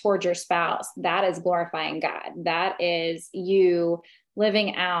heart towards your spouse, that is glorifying God. That is you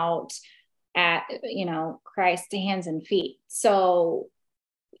living out at, you know, Christ's hands and feet. So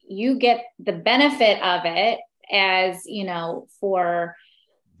you get the benefit of it, as, you know, for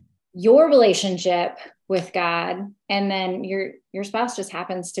your relationship with God. And then your spouse just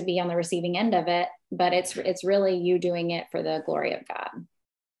happens to be on the receiving end of it, but it's really you doing it for the glory of God.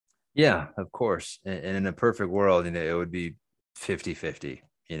 Yeah, of course. And in a perfect world, you know, it would be 50-50,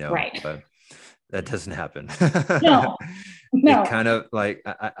 you know, right. But that doesn't happen. No. It kind of, like,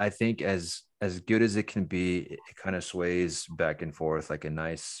 I think as good as it can be, it kind of sways back and forth like a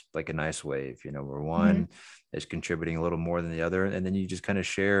nice wave, you know, where one is contributing a little more than the other. And then you just kind of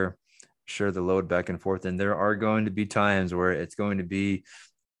share the load back and forth. And there are going to be times where it's going to be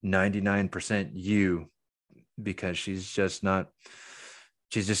 99% you, because she's just not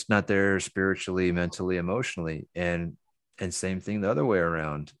there spiritually, mentally, emotionally. And same thing the other way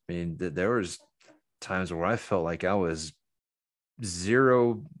around. I mean, there was times where I felt like I was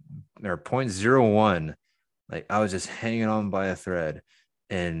 0 or 0.01. Like, I was just hanging on by a thread,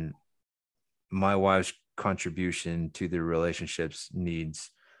 and my wife's contribution to the relationship's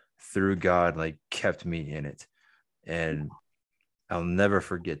needs through God, like, kept me in it. And I'll never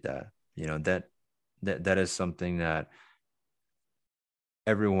forget that. You know, that is something that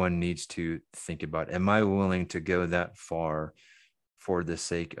everyone needs to think about. Am I willing to go that far for the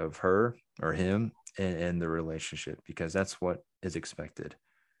sake of her or him and the relationship? Because that's what is expected.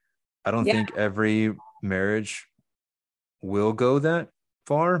 I don't think every marriage will go that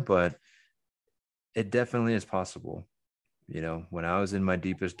far, but it definitely is possible. You know, when I was in my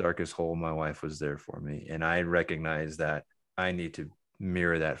deepest, darkest hole, my wife was there for me. And I recognize that I need to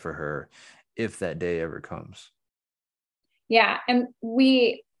mirror that for her if that day ever comes. Yeah. And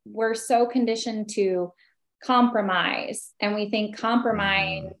we're so conditioned to compromise, and we think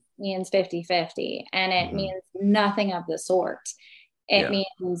compromise means 50-50, and it means nothing of the sort. It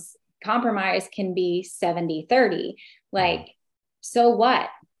means compromise can be 70-30. Like, so what?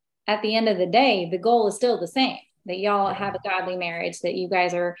 At the end of the day, the goal is still the same, that y'all have a godly marriage, that you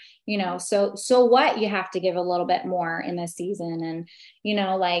guys are, you know, so what? You have to give a little bit more in this season, and, you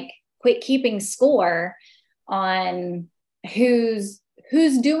know, like, quit keeping score on who's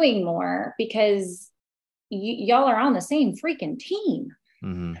doing more, because y'all are on the same freaking team.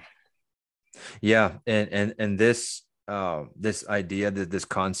 Mm-hmm. Yeah. And this, this idea, that this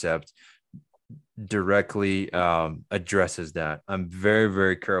concept directly addresses that. I'm very,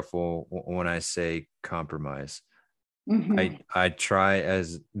 very careful when I say compromise. Mm-hmm. I try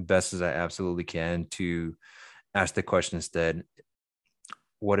as best as I absolutely can to ask the question instead,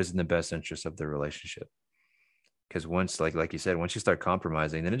 what is in the best interest of the relationship? Because once, like you said, once you start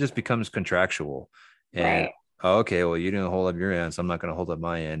compromising, then it just becomes contractual. And Right. okay, well, you didn't hold up your end, so I'm not going to hold up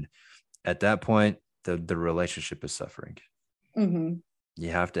my end. At that point, the relationship is suffering. Mm-hmm. You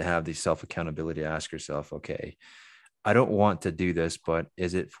have to have the self accountability to ask yourself, okay, I don't want to do this, but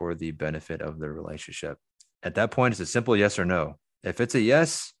is it for the benefit of the relationship? At that point, it's a simple yes or no. If it's a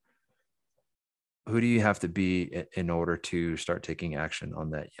yes, who do you have to be in order to start taking action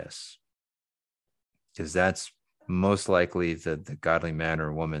on that yes? Because that's most likely the godly man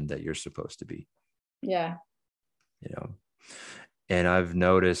or woman that you're supposed to be. Yeah. You know, and I've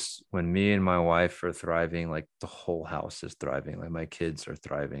noticed when me and my wife are thriving, like the whole house is thriving, like my kids are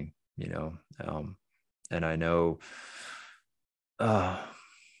thriving, and I know uh,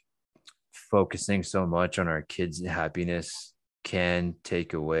 focusing so much on our kids' happiness can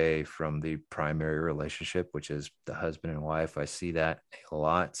take away from the primary relationship, which is the husband and wife. I see that a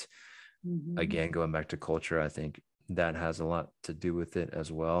lot. Mm-hmm. Again, going back to culture, I think that has a lot to do with it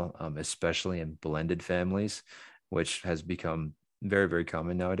as well, especially in blended families, which has become very, very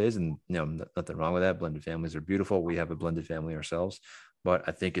common nowadays. And nothing wrong with that. Blended families are beautiful. We have a blended family ourselves, but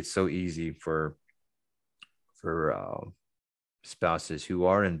I think it's so easy for spouses who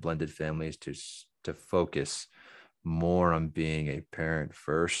are in blended families to focus more on being a parent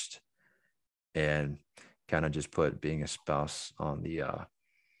first, and kind of just put being a spouse on the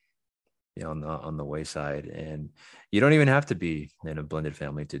on the wayside. And you don't even have to be in a blended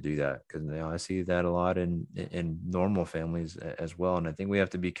family to do that, because I see that a lot in normal families as well. And I think we have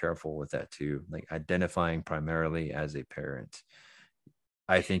to be careful with that too, like identifying primarily as a parent.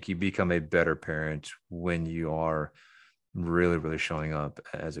 I think you become a better parent when you are really, really showing up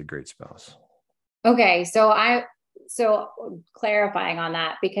as a great spouse. Okay, so clarifying on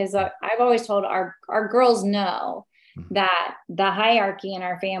that, because I've always told our girls know Mhm. that the hierarchy in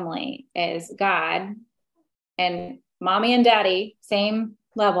our family is God and mommy and daddy, same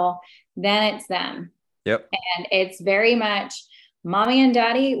level, then it's them. Yep. And it's very much mommy and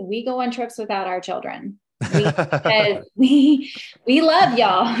daddy, we go on trips without our children. Because we love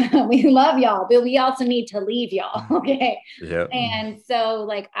y'all. We love y'all, but we also need to leave y'all. Okay. Yep. And so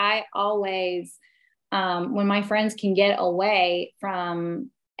like I always when my friends can get away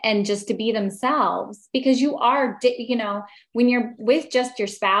from and just to be themselves, because you are, when you're with just your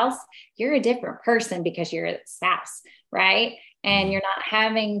spouse, you're a different person because you're a spouse, right? And you're not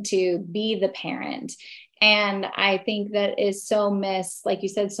having to be the parent. And I think that is like you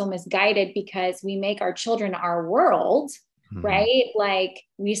said, so misguided, because we make our children our world, Mhm. right? Like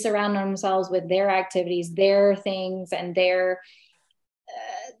we surround themselves with their activities, their things, and their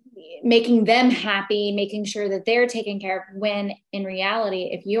making them happy, making sure that they're taken care of. When in reality,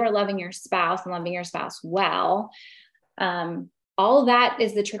 if you are loving your spouse and loving your spouse well, all of that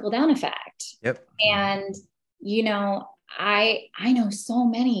is the trickle down effect. Yep. And, I know so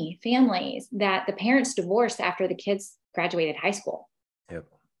many families that the parents divorced after the kids graduated high school. Yep.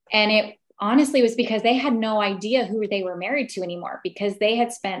 And it honestly was because they had no idea who they were married to anymore, because they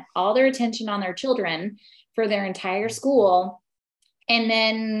had spent all their attention on their children for their entire school. And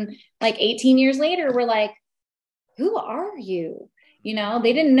then like 18 years later, we're like, who are you?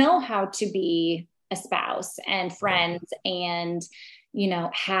 They didn't know how to be a spouse and friends and,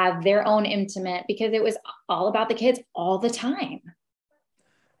 have their own intimate, because it was all about the kids all the time.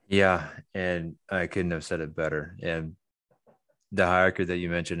 Yeah. And I couldn't have said it better. And the hierarchy that you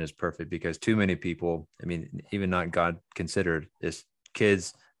mentioned is perfect, because too many people, I mean, even not God considered, is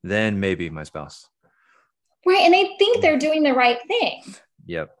kids, then maybe my spouse. Right. And they think they're doing the right thing.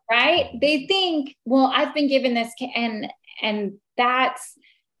 Yep. Right. They think, well, I've been given this, and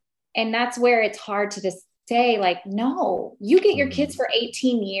that's where it's hard to just say, like, no, you get your kids for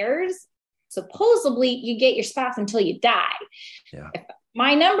 18 years. Supposedly you get your spouse until you die. Yeah. If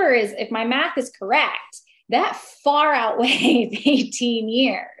my math is correct, that far outweighs 18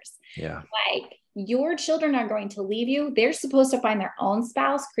 years. Yeah. Like, your children are going to leave you. They're supposed to find their own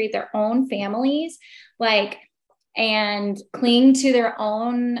spouse, create their own families, and cling to their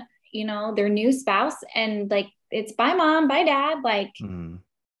own, their new spouse. And like, it's bye mom, bye dad,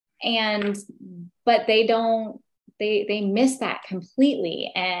 but they don't, they miss that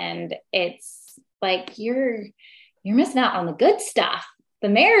completely. And it's like, you're you're missing out on the good stuff. The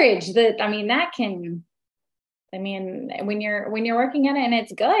marriage when you're working at it and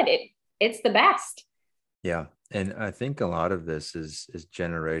it's good, it's the best. Yeah. And I think a lot of this is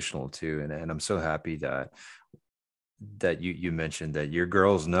generational too. And I'm so happy that you mentioned that your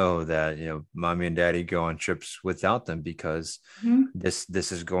girls know that, you know, mommy and daddy go on trips without them, because Mm-hmm.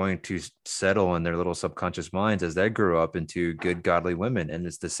 this is going to settle in their little subconscious minds as they grow up into good godly women. And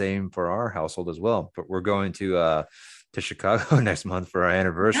it's the same for our household as well. But we're going to Chicago next month for our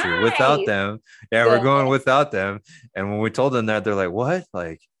anniversary without Nice. them. Yeah, we're Good. going without them. And when we told them that, they're like, what?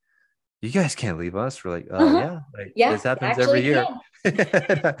 Like, you guys can't leave us. We're like, Uh-huh. yeah, like Yeah, this happens every actually year. can.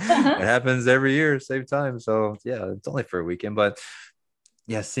 It Uh-huh. happens every year, same time. So yeah, it's only for a weekend. But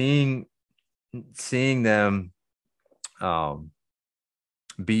yeah, seeing them um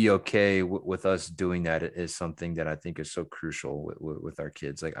be okay with us doing that is something that I think is so crucial with our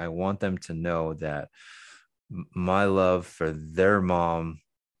kids. Like, I want them to know that my love for their mom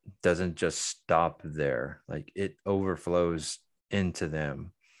doesn't just stop there. Like, it overflows into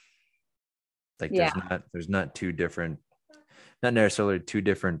them. Like, Yeah. there's not two different, not necessarily two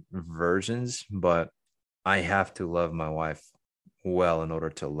different versions, but I have to love my wife well in order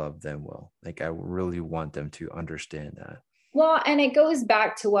to love them well. Like, I really want them to understand that. Well, and it goes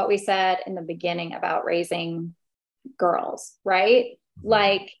back to what we said in the beginning about raising girls, right? Mhm.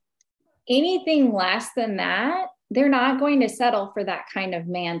 Like anything less than that, they're not going to settle for that kind of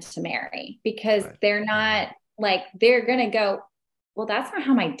man to marry, because Right. they're not like, they're going to go, well, that's not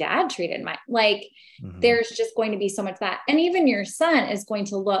how my dad treated my, like, Mm-hmm. there's just going to be so much that. And even your son is going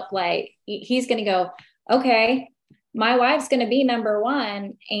to look like he's going to go, okay, my wife's going to be number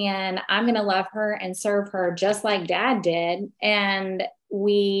one and I'm going to love her and serve her just like dad did. And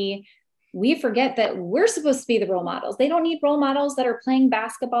we forget that we're supposed to be the role models. They don't need role models that are playing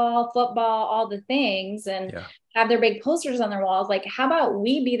basketball, football, all the things, and Yeah. have their big posters on their walls. Like, how about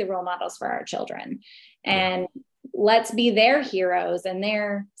we be the role models for our children? Yeah. And let's be their heroes, and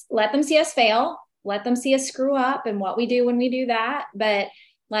let them see us fail, let them see us screw up and what we do when we do that. But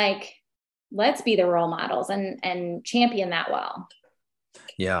like, let's be the role models and champion that well.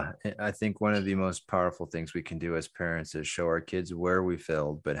 Yeah. I think one of the most powerful things we can do as parents is show our kids where we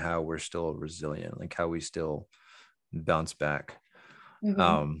failed, but how we're still resilient, like how we still bounce back. Mm-hmm.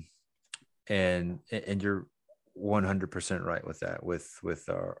 Um, and you're 100% right with that, with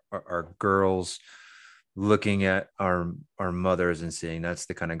our girls looking at our mothers and seeing that's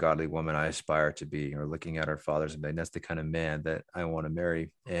the kind of godly woman I aspire to be, or looking at our fathers and saying that's the kind of man that I want to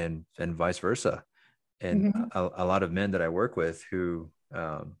marry, and vice versa. And Mm-hmm. a lot of men that I work with who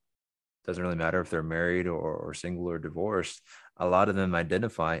doesn't really matter if they're married or single or divorced, a lot of them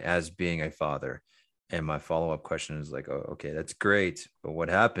identify as being a father. And my follow-up question is like, oh, okay, that's great, but what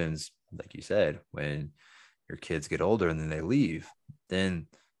happens, like you said, when your kids get older and then they leave? Then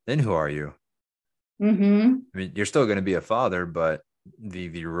who are you? Mm-hmm. I mean, you're still going to be a father, but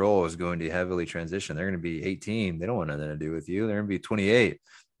the role is going to heavily transition. They're going to be 18. They don't want nothing to do with you. They're going to be 28.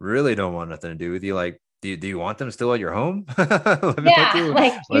 Really don't want nothing to do with you. Like, do you want them still at your home living with Yeah, you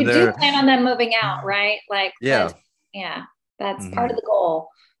like when you do they're, plan on them moving out, right? Like, yeah. yeah, that's part Mhm. of the goal.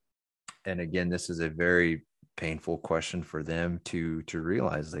 And again, this is a very painful question for them to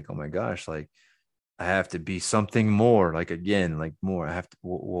realize, like, oh my gosh, like, I have to be something more, like, again, like more, I have to,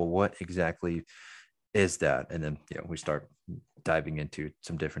 well, what exactly is that? And then, we start diving into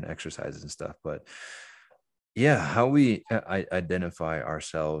some different exercises and stuff. But yeah, how we identify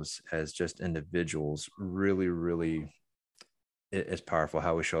ourselves as just individuals really, really is powerful.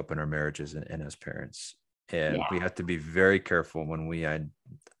 How we show up in our marriages and as parents. And we Yeah. have to be very careful when we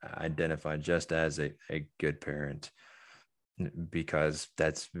identify just as a good parent, because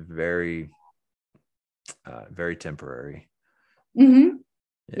that's very temporary. Mm-hmm.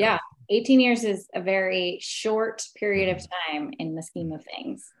 Yeah. Yeah. 18 years is a very short period of Mhm. time in the scheme of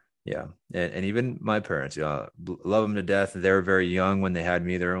things. Yeah. And even my parents, love them to death. They were very young when they had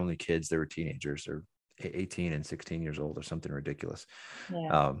me. They're only kids. They were teenagers. They're 18 and 16 years old or something ridiculous. Yeah.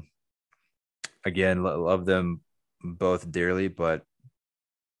 Um, again, love them both dearly, but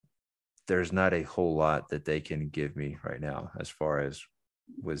there's not a whole lot that they can give me right now as far as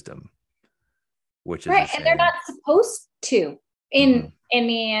wisdom, which is a Right. And they're shame. not supposed to. Mm-hmm. I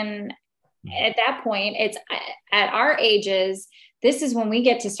mean, at that point, it's at our ages, this is when we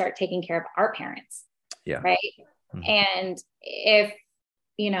get to start taking care of our parents, Yeah. right? Mm-hmm. And if,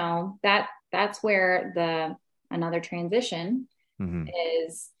 that's where the another transition Mm-hmm.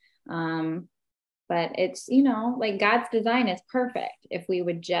 is. But it's, like God's design is perfect if we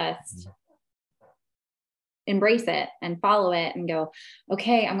would just embrace it and follow it and go,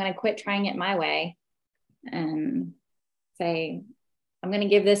 okay, I'm going to quit trying it my way and say, I'm going to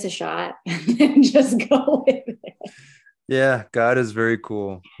give this a shot and just go with it. Yeah, God is very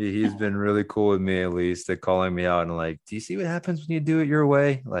cool. He's been really cool with me, at least, at calling me out and like, do you see what happens when you do it your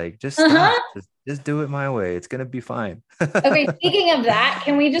way? Like, just stop. Just do it my way. It's gonna be fine. Okay, speaking of that,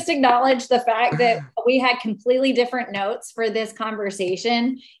 can we just acknowledge the fact that we had completely different notes for this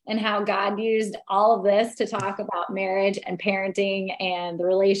conversation and how God used all of this to talk about marriage and parenting and the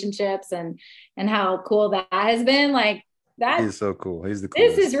relationships and how cool that has been? Like that. He's so cool. He's the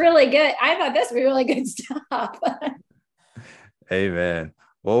coolest. This is really good. I thought this was really good stuff. Amen.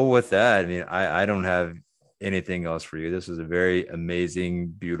 Well, with that, I mean, I don't have anything else for you. This was a very amazing,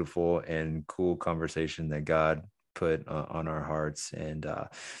 beautiful, and cool conversation that God put on our hearts. And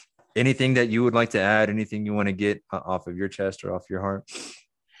anything that you would like to add, anything you want to get off of your chest or off your heart?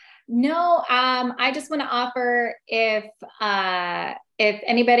 No, I just want to offer if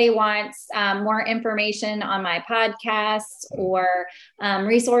anybody wants more information on my podcast or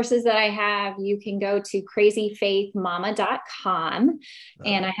resources that I have, you can go to crazyfaithmama.com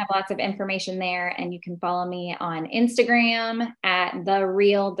and I have lots of information there, and you can follow me on Instagram at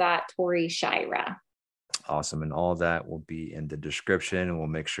thereal.Tori Shirah. Awesome. And all that will be in the description, and we'll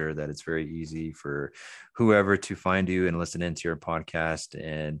make sure that it's very easy for whoever to find you and listen into your podcast.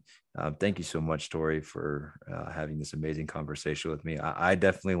 And thank you so much, Tori, for having this amazing conversation with me. I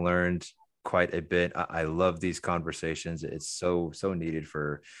definitely learned quite a bit. I love these conversations. It's so needed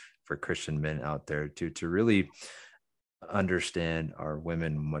for Christian men out there to really understand our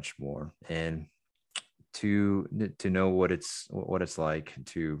women much more, and to know what it's like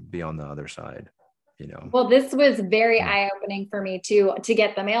to be on the other side. Well, this was very eye-opening for me too, to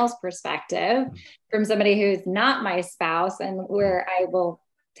get the male's perspective from somebody who's not my spouse, and where I will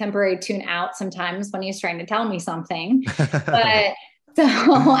temporarily tune out sometimes when he's trying to tell me something. But so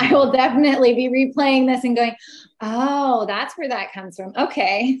I will definitely be replaying this and going, oh, that's where that comes from.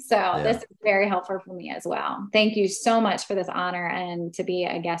 Okay. So This is very helpful for me as well. Thank you so much for this honor and to be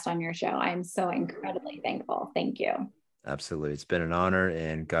a guest on your show. I'm so incredibly thankful. Thank you. Absolutely. It's been an honor,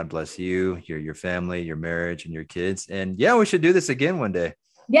 and God bless you, your family, your marriage, and your kids. And yeah, we should do this again one day.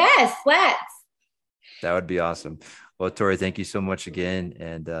 Yes, let's. That would be awesome. Well, Tori, thank you so much again.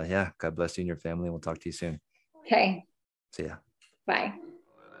 And God bless you and your family. We'll talk to you soon. Okay. See ya. Bye.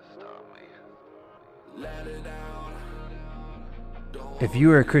 If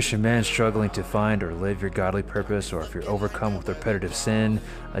you are a Christian man struggling to find or live your godly purpose, or if you're overcome with repetitive sin,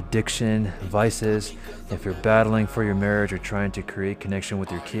 addiction, vices, if you're battling for your marriage or trying to create connection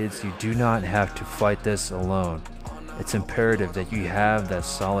with your kids, you do not have to fight this alone. It's imperative that you have that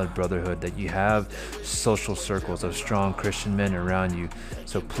solid brotherhood, that you have social circles of strong Christian men around you.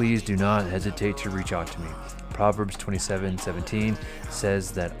 So please do not hesitate to reach out to me. Proverbs 27:17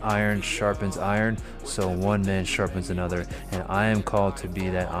 says that iron sharpens iron, so one man sharpens another, and I am called to be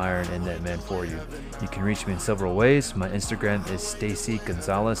that iron and that man for you. You can reach me in several ways. My Instagram is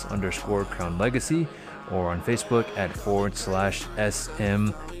Stacy_Gonzalez_Crown Legacy, or on Facebook at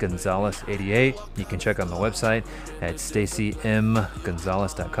 /SM_Gonzalez88. You can check out my website at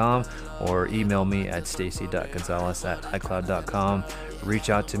stacymgonzalez.com, or email me at stacy.gonzalez@icloud.com. Reach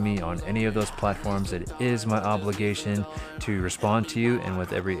out to me on any of those platforms. It is my obligation to respond to you, and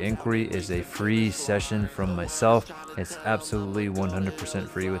with every inquiry is a free session from myself. It's absolutely 100%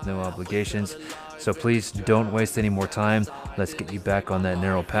 free with no obligations. So please don't waste any more time. Let's get you back on that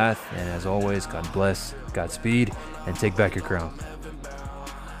narrow path. And as always, God bless, Godspeed, and take back your crown.